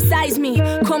bitches besides me.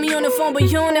 Call me on the phone, but you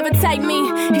don't ever type me.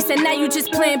 He said, now you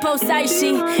just playing both sides,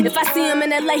 she. If I see him in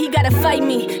LA, he gotta fight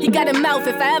me. He got a mouth,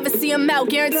 if I ever see him out,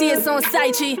 guarantee it's on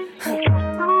sight, G.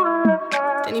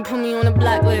 Then he put me on the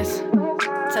blacklist.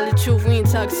 Tell the truth, we ain't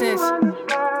talked since.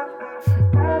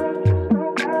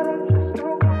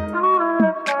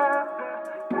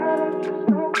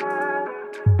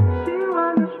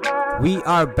 We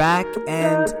are back,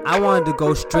 and I wanted to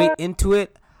go straight into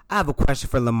it. I have a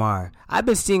question for Lamar. I've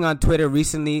been seeing on Twitter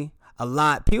recently a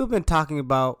lot. People have been talking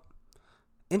about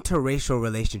interracial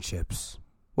relationships.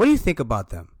 What do you think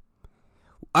about them?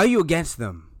 Are you against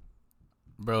them?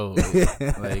 Bro,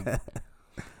 like,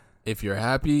 if you're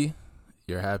happy,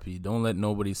 you're happy. Don't let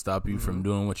nobody stop you from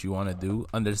doing what you want to do.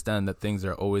 Understand that things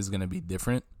are always going to be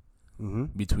different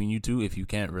between you two if you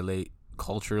can't relate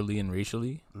culturally and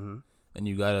racially. And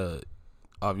you gotta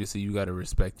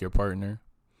respect your partner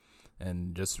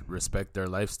and just respect their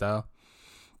lifestyle.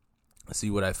 See,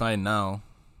 what I find now,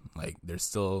 like, there's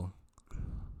still,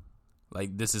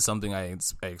 like, this is something I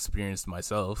experienced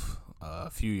myself a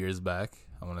few years back.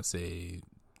 I want to say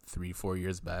 3-4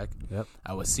 years back. Yep.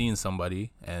 I was seeing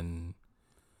somebody, and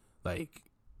like,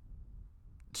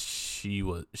 she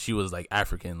was like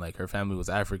African, like her family was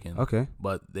African. Okay.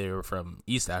 But they were from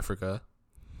East Africa.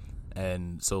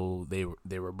 And so they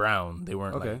were brown. They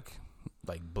weren't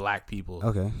like black people.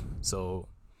 Okay. So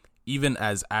even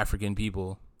as African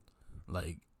people,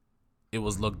 like it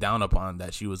was looked down upon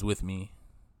that she was with me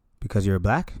Because you're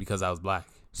black? because I was black.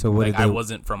 So what Like did I they,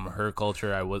 wasn't from her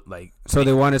culture. I was like so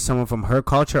they wanted someone from her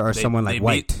culture or someone like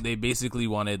white? They basically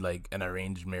wanted like an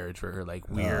arranged marriage for her. Like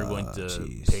we are going to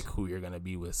jeez. pick who you're gonna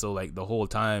be with. So like the whole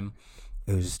time,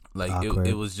 It was like awkward.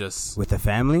 it was just. With the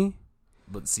family?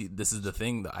 But see, this is the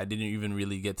thing that I didn't even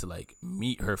really get to like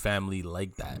meet her family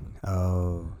like that.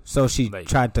 Oh. So she Like-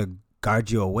 tried to guard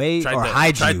you away Tried or to,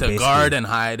 hide tried you, to basically? guard and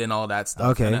hide and all that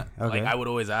stuff. Okay, And okay. Like I would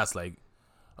always ask, like,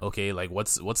 okay, like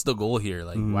what's the goal here?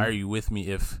 Like, why are you with me?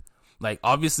 If like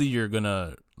obviously you're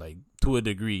gonna like to a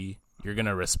degree you're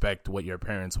gonna respect what your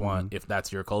parents want if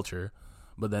that's your culture,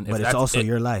 but then if But it's that's also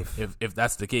your life. if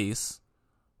that's the case,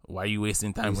 why are you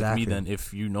wasting time Exactly. with me then?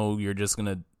 If you know you're just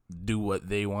gonna do what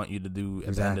they want you to do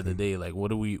at the end of the day, like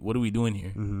what are we doing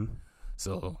here?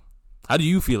 So, how do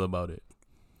you feel about it?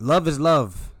 Love is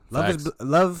love. Love Facts. is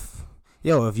love.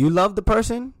 Yo, if you love the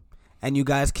person and you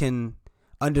guys can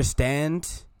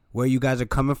understand where you guys are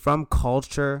coming from,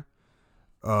 culture,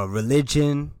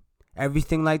 religion,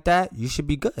 everything like that, you should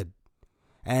be good.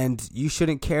 And you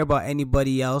shouldn't care about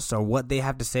anybody else or what they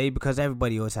have to say, because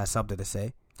everybody always has something to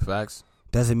say. Facts.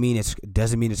 Doesn't mean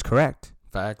it's correct.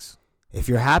 Facts. If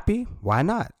you're happy, why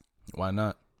not? Why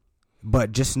not?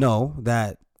 But just know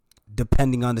that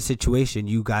depending on the situation,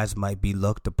 you guys might be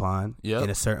looked upon Yep. in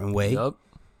a certain way. Yup.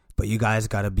 But you guys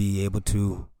got to be able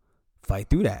to fight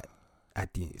through that.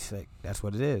 It's like, that's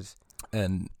what it is.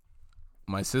 And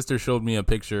my sister showed me a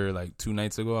picture like 2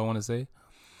 nights ago, I want to say,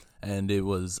 and it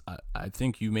was I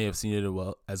think you may have seen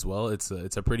it as well. It's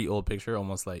a pretty old picture,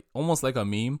 almost like a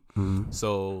meme. Mm-hmm.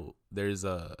 So there's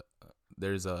a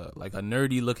like a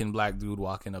nerdy looking black dude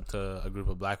walking up to a group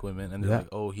of black women, and they're Yeah. like,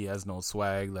 "Oh, he has no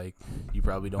swag. Like you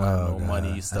probably don't have no God.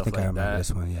 money, I stuff think I like remember that."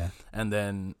 this one, yeah. And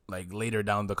then like later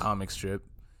down the comic strip,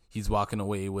 he's walking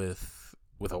away with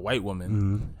a white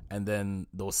woman, and then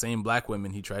those same black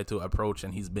women he tried to approach,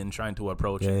 and he's been trying to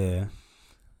approach. Yeah.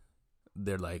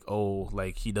 They're like, oh,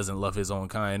 like he doesn't love his own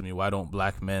kind. I mean, why don't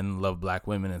black men love black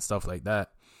women and stuff like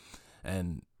that?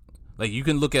 And like you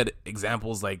can look at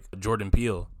examples like Jordan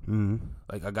Peele,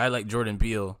 like a guy like Jordan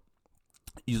Peele.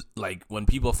 Like when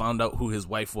people found out who his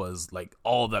wife was, like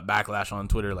all that backlash on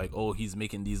Twitter, like, oh, he's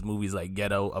making these movies like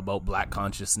Get Out about black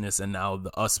consciousness, and now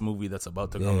the Us movie that's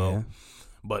about to come out,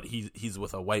 but he's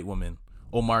with a white woman.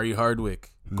 Omari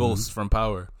Hardwick, Ghost from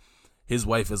Power. His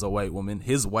wife is a white woman.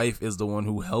 His wife is the one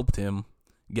who helped him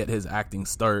get his acting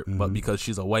start, but because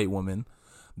she's a white woman,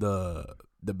 the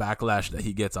backlash that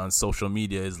he gets on social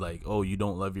media is like, oh, you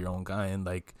don't love your own kind,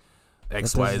 like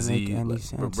XYZ. Like,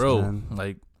 sense, bro, man.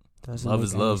 like Doesn't love make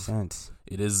is any love. sense.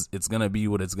 It's gonna be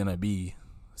what it's gonna be.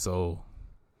 So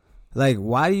Like,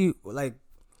 why do you, like,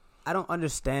 I don't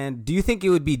understand. Do you think it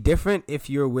would be different if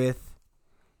you're with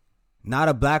not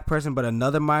a black person but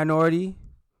another minority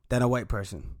than a white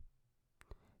person?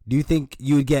 Do you think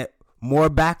you would get more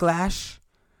backlash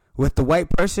with the white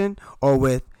person or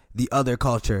with the other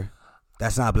culture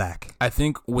that's not black? I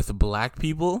think with black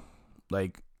people,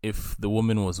 like if the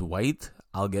woman was white,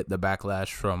 I'll get the backlash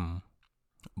from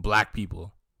black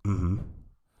people.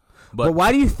 But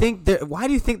why do you think the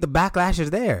backlash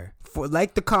is there? For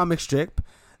like the comic strip,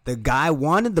 the guy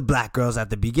wanted the black girls at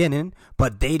the beginning,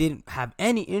 but they didn't have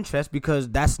any interest because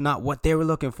that's not what they were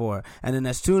looking for. And then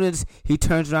as soon as he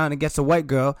turns around and gets a white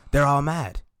girl, they're all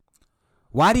mad.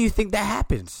 Why do you think that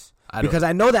happens? Because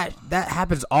I know that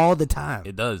happens all the time.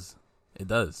 It does.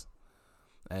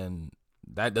 And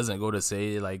that doesn't go to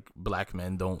say like black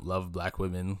men don't love black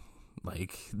women.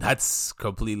 Like that's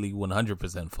completely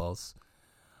 100% false.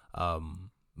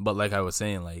 But like I was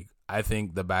saying, like I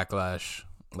think the backlash,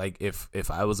 like if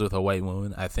I was with a white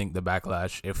woman, I think the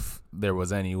backlash, if there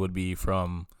was any, would be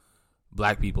from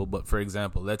black people. But for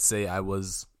example, let's say I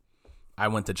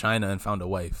went to China and found a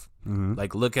wife.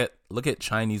 Like look at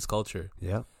Chinese culture.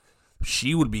 Yeah.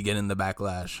 She would be getting the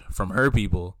backlash from her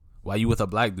people. Why you with a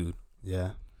black dude?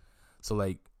 Yeah. So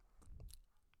like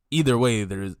either way,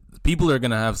 there's people are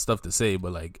gonna have stuff to say,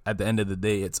 but like at the end of the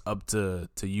day, it's up to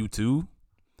you two,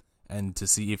 and to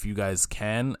see if you guys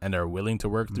can and are willing to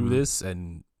work through this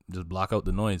and just block out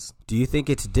the noise. Do you think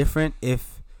it's different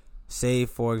if, say,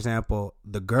 for example,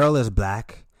 the girl is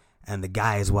black and the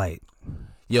guy is white?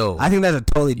 I think that's a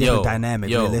totally different dynamic,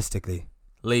 realistically.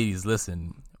 Ladies,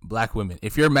 listen. Black women,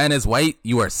 if your man is white,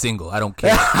 you are single. I don't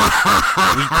care.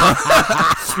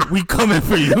 we coming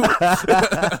for you.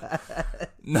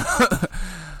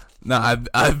 No,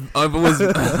 I've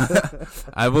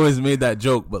always made that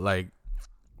joke, but like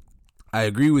I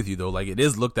agree with you though. Like it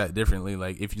is looked at differently.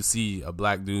 Like if you see a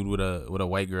black dude with a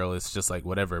white girl, it's just like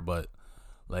whatever. But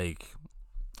like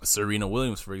Serena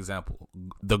Williams, for example,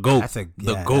 the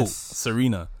GOAT,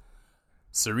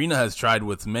 Serena has tried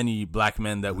with many black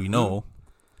men that we know,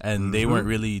 and they weren't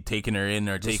really taking her in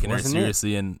or taking her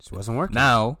seriously, and it wasn't working.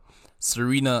 Now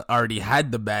Serena already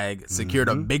had the bag, secured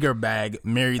a bigger bag,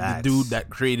 married the dude that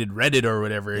created Reddit or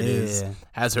whatever it is,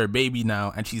 has her baby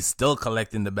now, and she's still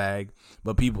collecting the bag.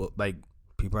 But people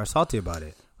are salty about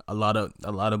it. A lot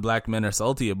of black men are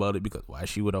salty about it because why is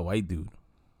she with a white dude?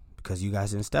 Because you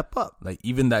guys didn't step up. Like,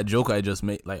 even that joke I just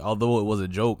made, like, although it was a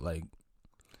joke, like,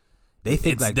 they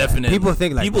think it's like definitely that. People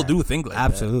think like people that. do think like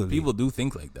Absolutely. that. People do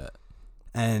think like that.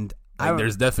 And like,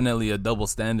 there's definitely a double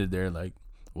standard there. Like,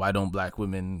 why don't black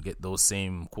women get those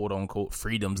same quote unquote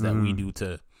freedoms that we do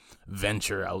to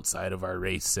venture outside of our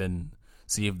race and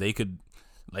see if they could,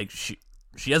 like, she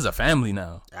has a family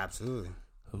now. Absolutely.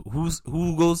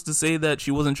 Who goes to say that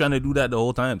she wasn't trying to do that the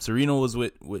whole time? Serena was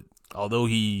with although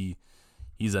he's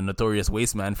a notorious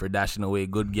waste man for dashing away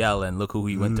good gal, and look who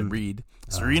he went to breed.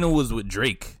 Serena was with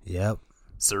Drake. Yep.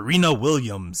 Serena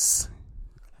Williams.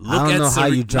 I don't know how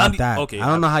you dropped that. Okay, I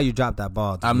don't know how you dropped that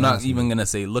ball. I'm not even gonna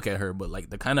say look at her, but like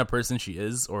the kind of person she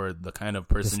is, or the kind of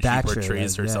person she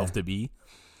portrays herself to be.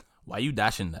 Why are you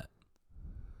dashing that?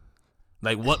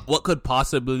 Like, what could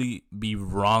possibly be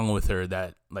wrong with her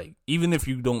that, like, even if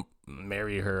you don't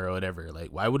marry her or whatever, like,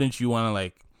 why wouldn't you want to,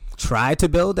 like, try to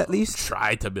build at least?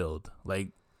 Try to build. Like,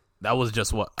 that was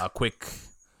just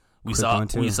we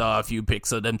saw a few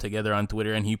pics of them together on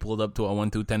Twitter, and he pulled up to a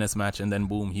 1-2 tennis match, and then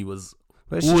boom, he was.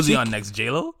 Who was he on next?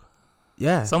 J-Lo?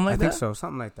 Yeah, something like that. I think so,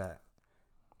 something like that.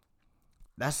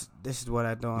 This is what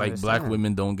I don't like. understand. Black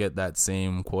women don't get that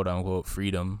same quote unquote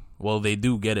freedom. Well, they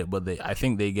do get it, but I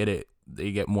think they get it.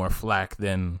 They get more flack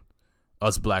than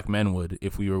us black men would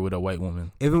if we were with a white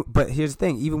woman. But here's the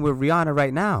thing: even with Rihanna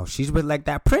right now, she's with like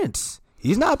that prince.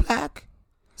 He's not black.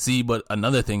 See, but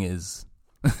another thing is,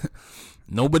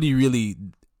 nobody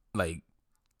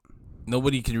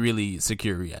can really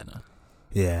secure Rihanna.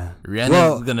 Yeah,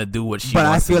 Rihanna's gonna do what she wants.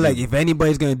 But I feel like if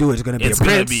anybody's gonna do it, it's gonna be a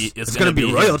prince. It's gonna be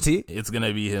royalty. It's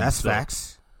gonna be him. That's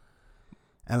facts.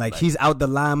 And like he's out the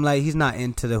limelight. He's not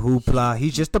into the hoopla.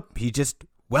 He's just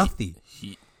wealthy.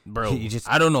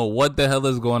 I don't know what the hell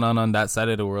is going on that side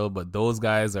of the world, but those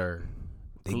guys are.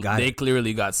 They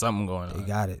clearly got something going on. They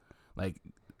got it. Like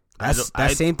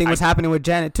that same thing was happening with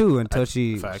Janet too until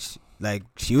she was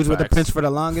with the prince for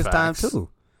the longest time too.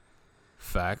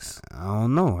 Facts. I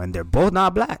don't know, and they're both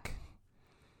not black.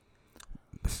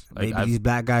 Like, maybe these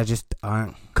black guys just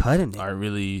aren't cutting it. Aren't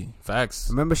really facts.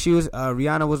 Remember, she was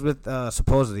Rihanna was with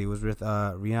supposedly was with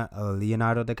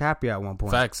Leonardo DiCaprio at one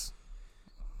point. Facts.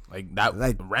 Like that,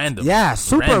 like random. Yeah,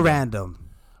 super random.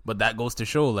 But that goes to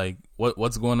show like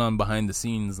what's going on behind the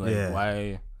scenes. Like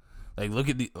why? Like look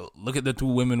at the two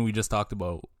women we just talked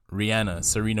about, Rihanna,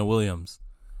 Serena Williams.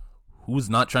 Who's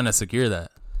not trying to secure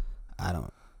that? I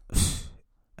don't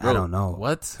know.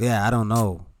 What? Yeah, I don't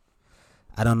know,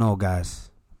 guys.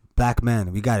 Black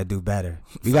men, we got to do better.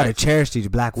 We got to cherish these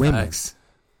black women. Facts.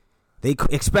 They,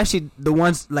 especially the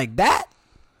ones like that.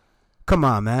 Come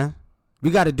on, man.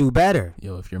 We got to do better.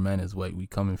 Yo, if your man is white, we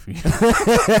coming for you.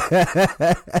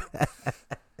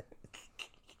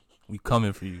 We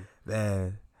coming for you.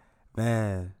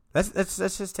 Man. Let's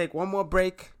just take one more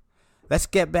break. Let's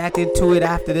get back into it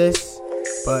after this.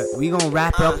 But we gonna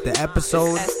wrap up the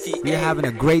episode. We're having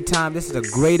a great time. This is a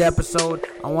great episode.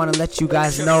 I want to let you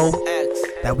guys know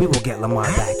that we will get Lamar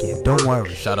back in. Don't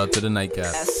worry. Shout out to the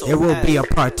nightcap. There will be a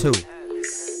part 2.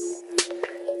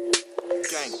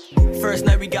 First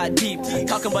night we got deep,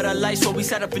 talking about our life, so we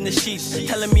sat up in the sheets.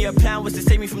 Telling me her plan was to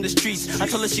save me from the streets. I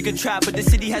told her she could try, but the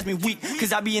city has me weak.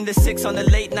 Cause I be in the 6 on the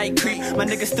late night creep. My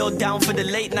nigga still down for the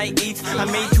late night eats. I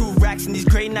made 2 racks in these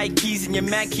gray Nikes. And your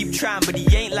man keep trying, but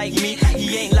he ain't like me.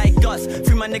 He ain't like us.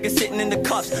 Free my niggas sitting in the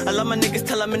cuffs. I love my niggas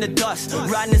till I'm in the dust.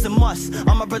 Riding is a must.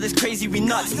 All my brothers crazy, we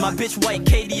nuts. My bitch white,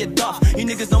 Katie a Duff. You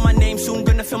niggas know my name, soon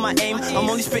gonna feel my aim. I'm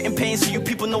only spitting pain so you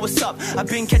people know what's up. I've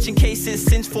been catching cases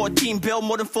since 14. Bill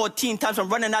more than 14 times, I'm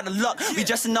running out of luck. We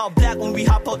dressing all black when we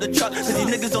hop out the truck. Cause these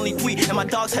niggas only tweet and my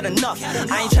dogs had enough.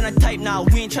 I ain't tryna type now,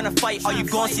 we ain't tryna fight. All you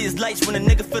gon' see is lights when a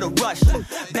nigga feel the rush.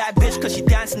 Bad bitch cause she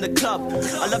dance in the club.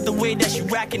 I love the way that she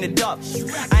racking it up.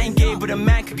 I ain't gay but a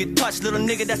man could get touched. Little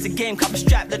nigga that's a game, cop a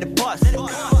strap, let it bust.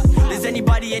 Does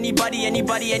anybody want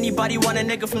a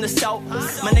nigga from the south?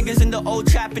 My niggas in the old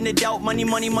trap in the doubt. Money,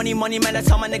 man, that's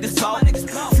how my niggas talk.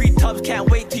 Free tubs, can't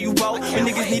wait till you roll. When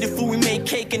niggas needed food, we made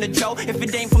cake in the dough. If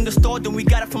it ain't from the store, then we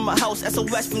got it from my house.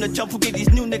 SOS from the jump, who gave these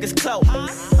new niggas clout.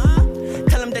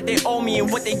 Tell them them that they owe me.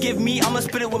 And what they give me, I'ma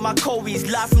split it with my Kobe's.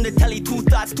 Live from the telly, 2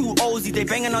 thoughts, 2 O's. They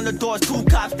banging on the doors, 2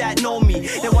 cops that know me.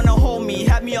 They wanna hold me,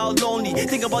 have me all lonely.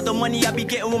 Think about the money I be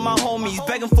getting with my homies.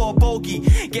 Begging for a bogey,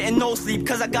 getting no sleep,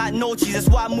 cause I got no cheese. That's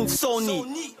why I move so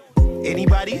neat.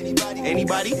 Anybody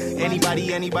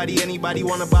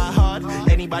wanna buy hard?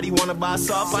 Anybody wanna buy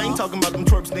soft? I ain't talking about them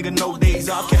twerks, nigga, no days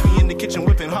off. Catch me in the kitchen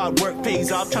whipping, hard work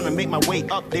pays off. Trying to make my way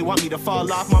up, they want me to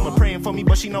fall off. Mama praying for me,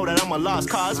 but she know that I'm a lost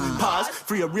cause. Pause,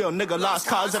 free a real nigga, lost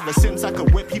cause. Ever since I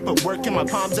could whip, he put work in my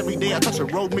palms. Every day I touch a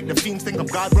road, make the fiends think I'm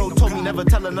God, bro. Told me never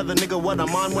tell another nigga what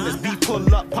I'm on. When it's beat,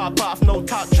 pull up, pop off, no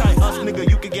talk. Try us, nigga,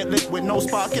 you could get lit with no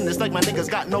spark. And it's like my niggas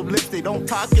got no lips, they don't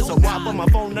talk. It's a wop on my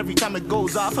phone every time it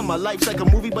goes off. And my life's like a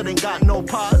movie, but ain't got no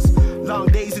pause. Long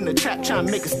days in the trap, tryna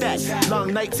make a stack.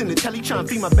 Long nights in the telly, tryna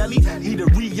feed my belly. Need a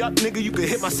re-up, nigga, you could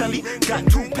hit my celly.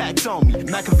 Got 2 packs on me,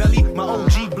 Machiavelli. My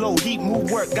OG blow, heat, move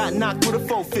work. Got knocked with a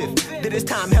 4/5. Did his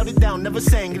time, held it down, never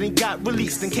sang. And then got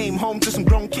released and came home to some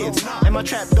grown kids. And my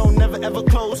trap don't never ever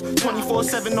close.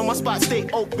 24/7 on my spot, stay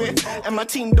open. And my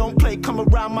team don't play, come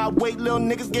around my way. Little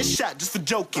niggas get shot just for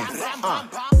joking.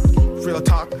 Real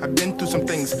talk, I've been through some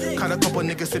things. Caught a couple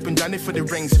niggas sipping Johnny for the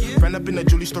rings. Ran up in the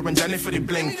jewelry store and Johnny for the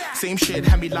bling. Same shit,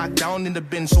 had me locked down in the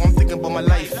bin. So I'm thinking about my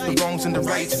life, the wrongs and the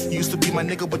rights. You used to be my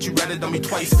nigga, but you ratted on me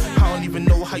twice. I don't even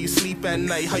know how you sleep at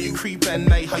night, how you creep at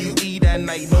night, how you eat at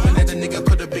night. Knowing that the nigga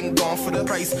could've been gone for the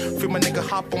price. Free my nigga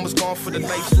Hop almost gone for the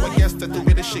life. So I guess that's the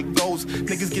way the shit goes.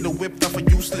 Niggas get a whipped off of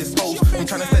useless hoes. I'm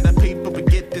trying to set that paper but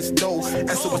get this dough. And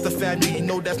so what's the family? You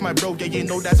know that's my bro, yeah, you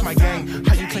know that's my gang.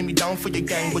 How you claim me down for your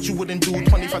gang, but you wouldn't do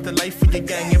 25 to life for your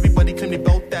gang. Everybody claim they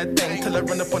built that thing. Till I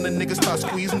run up on the niggas, start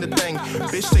squeezing the thing.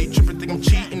 Bitch say trippin', think I'm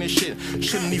cheating and shit.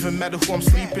 Shouldn't even matter who I'm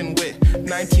sleeping with.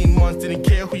 19 months, didn't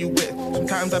care who you with.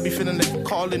 Sometimes I be feeling like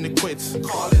calling it quits.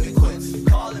 Calling it quits,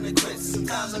 calling it quits.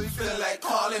 Sometimes I be feeling like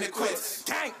calling it quits.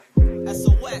 Gang!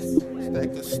 SOS.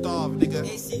 Stack the starve, nigga.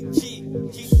 ACG,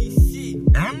 GTC.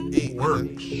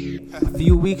 A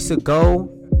few weeks ago,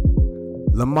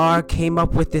 Lamar came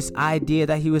up with this idea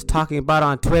that he was talking about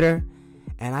on Twitter,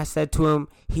 and I said to him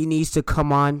he needs to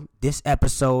come on this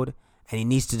episode and he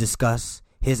needs to discuss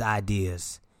his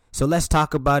ideas. So let's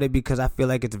talk about it because I feel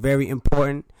like it's very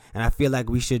important and I feel like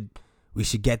we should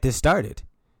get this started.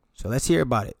 So let's hear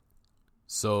about it.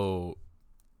 So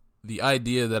the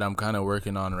idea that I'm kind of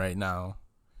working on right now,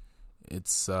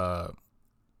 it's a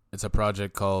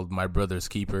project called My Brother's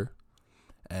Keeper,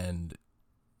 and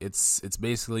it's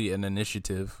basically an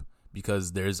initiative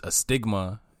because there's a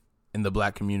stigma in the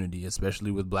black community,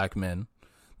 especially with black men,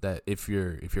 that if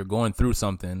you're going through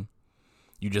something,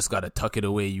 you just gotta tuck it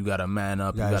away. You gotta man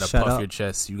up. You gotta puff your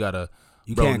chest. You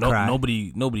can't cry.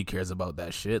 Nobody cares about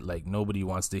that shit. Like nobody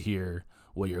wants to hear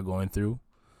what you're going through.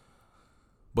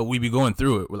 But we be going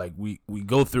through it. We're like we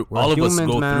go through. We're all humans, of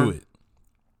us go man. through it.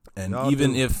 And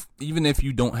even if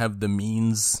you don't have the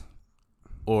means,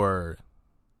 or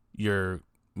you're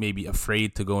maybe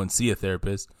afraid to go and see a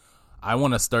therapist, I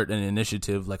want to start an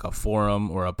initiative like a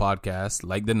forum or a podcast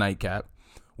like the Nightcap,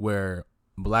 where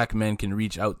black men can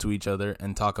reach out to each other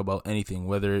and talk about anything,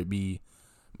 whether it be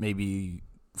maybe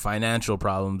financial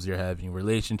problems you're having,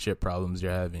 relationship problems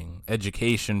you're having,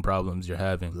 education problems you're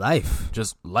having,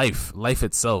 just life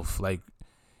itself. Like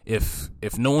if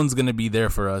no one's going to be there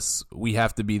for us, we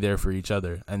have to be there for each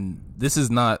other. And this is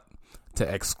not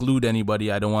to exclude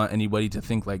anybody. I don't want anybody to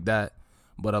think like that.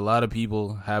 But a lot of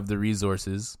people have the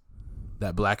resources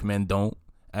that black men don't.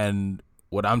 And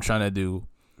what I'm trying to do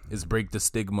is break the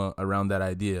stigma around that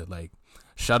idea. Like,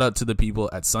 shout out to the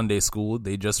people at Sunday School.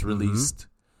 They just released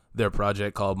their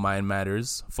project called Mind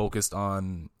Matters, focused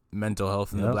on mental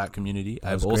health in the black community.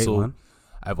 I've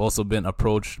also been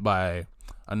approached by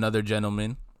another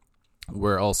gentleman.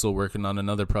 We're also working on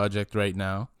another project right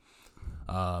now.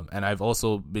 And I've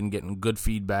also been getting good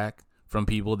feedback from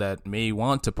people that may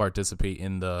want to participate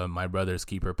in the My Brother's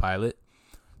Keeper pilot.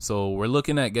 So we're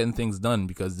looking at getting things done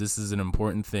because this is an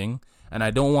important thing. And I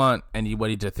don't want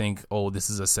anybody to think, oh, this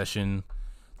is a session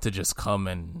to just come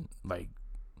and like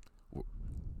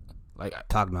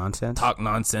talk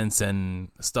nonsense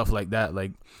and stuff like that.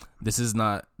 Like this is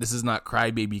not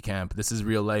crybaby camp. This is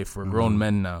real life. We're grown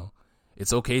men now.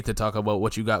 It's okay to talk about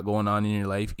what you got going on in your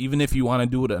life, even if you want to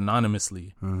do it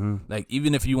anonymously. Like,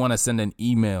 even if you want to send an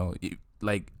email,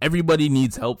 like, everybody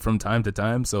needs help from time to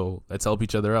time, so let's help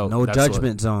each other out. No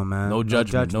judgment zone, man. No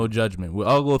judgment. We'll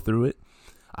all go through it.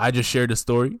 I just shared a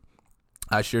story.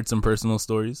 I shared some personal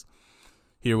stories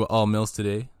here with Allmillz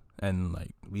today, and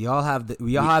like we all have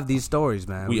these stories,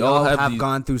 man. We all have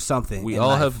gone through something. We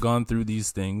all have gone through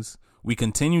these things. We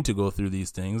continue to go through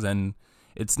these things, and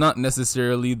it's not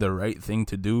necessarily the right thing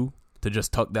to do, to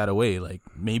just tuck that away. Like,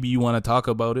 maybe you want to talk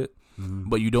about it,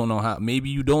 but you don't know how. Maybe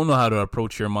you don't know how to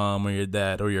approach your mom or your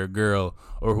dad or your girl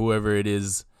or whoever it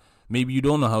is. Maybe you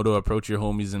don't know how to approach your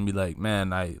homies and be like,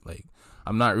 man,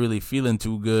 I'm not really feeling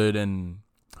too good and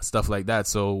stuff like that.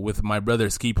 So with My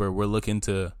Brother's Keeper, we're looking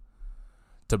to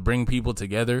bring people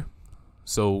together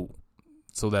so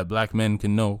that black men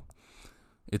can know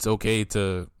it's okay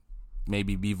to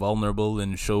maybe be vulnerable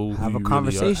and show have who a you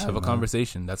conversation. Really are. Have a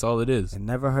conversation. That's all it is. It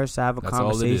never hurts to have a That's all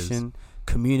it conversation.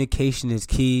 Communication is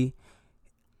key.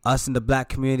 Us in the black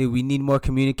community, we need more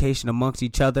communication amongst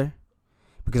each other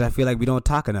because I feel like we don't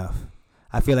talk enough.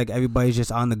 I feel like everybody's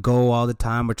just on the go all the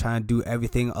time. We're trying to do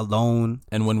everything alone.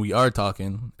 And when we are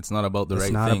talking, it's not about the right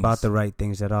things. It's not about the right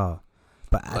things at all.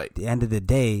 But at the end of the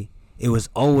day, it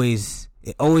always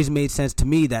made sense to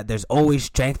me that there's always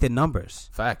strength in numbers.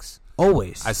 Facts.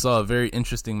 Always. I saw a very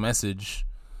interesting message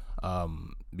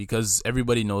because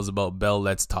everybody knows about Bell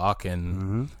Let's Talk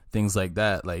and things like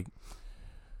that. Like,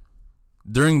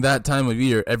 during that time of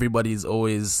year, everybody's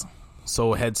always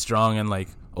so headstrong and like,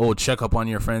 oh, check up on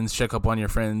your friends,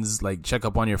 like check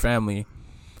up on your family.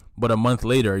 But a month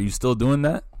later, are you still doing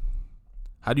that?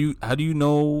 How do you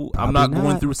know? Probably I'm not not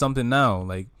going through something now?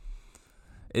 Like,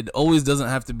 it always doesn't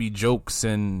have to be jokes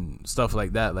and stuff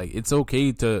like that. Like, it's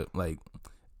okay to, like,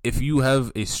 if you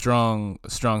have a strong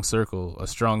circle, a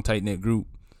strong tight-knit group,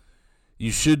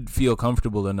 you should feel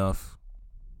comfortable enough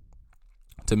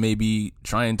to maybe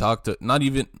try and talk to,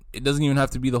 it doesn't even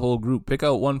have to be the whole group. Pick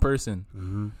out one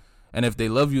person. And if they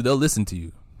love you, they'll listen to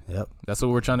you. Yep. That's what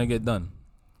we're trying to get done.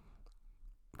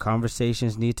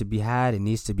 Conversations need to be had. It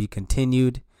needs to be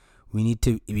continued. We need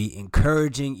to be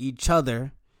encouraging each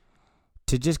other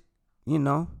to just,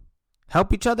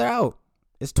 help each other out.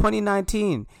 It's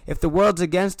 2019. If the world's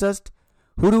against us,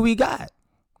 who do we got?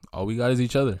 All we got is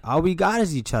each other.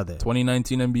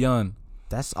 2019 and beyond.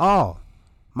 That's all.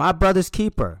 My Brother's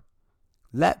Keeper.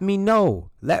 Let me know.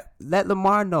 Let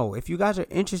Lamar know. If you guys are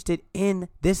interested in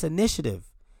this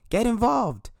initiative, get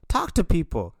involved. Talk to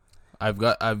people. I've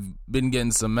been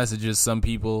getting some messages. Some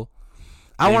people,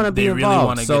 I want to be involved. They really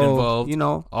want to get involved.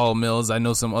 Allmillz. I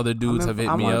know some other dudes have hit me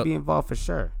up. I want to be involved for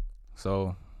sure.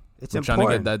 So it's we're important. trying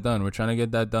to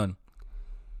get that done.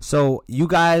 So you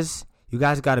guys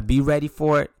got to be ready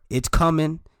for it. It's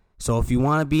coming. So if you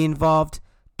want to be involved,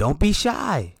 don't be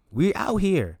shy. We're out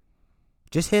here.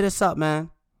 Just hit us up,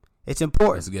 man. It's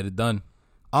important. Let's get it done.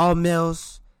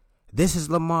 Allmillz. This is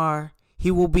Lamar. He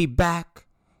will be back.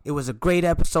 It was a great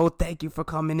episode. Thank you for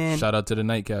coming in. Shout out to the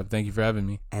Nightcap. Thank you for having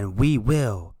me. And we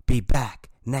will be back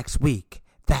next week.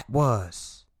 That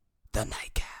was the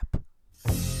Nightcap.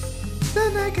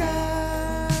 The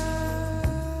Nightcap.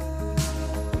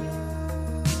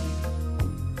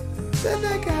 The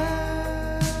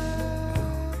Nightcap.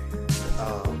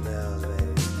 Oh, Mills,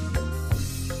 baby.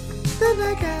 The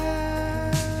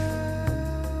Nightcap.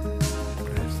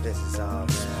 This is all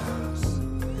Mills.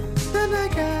 The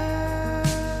Nightcap.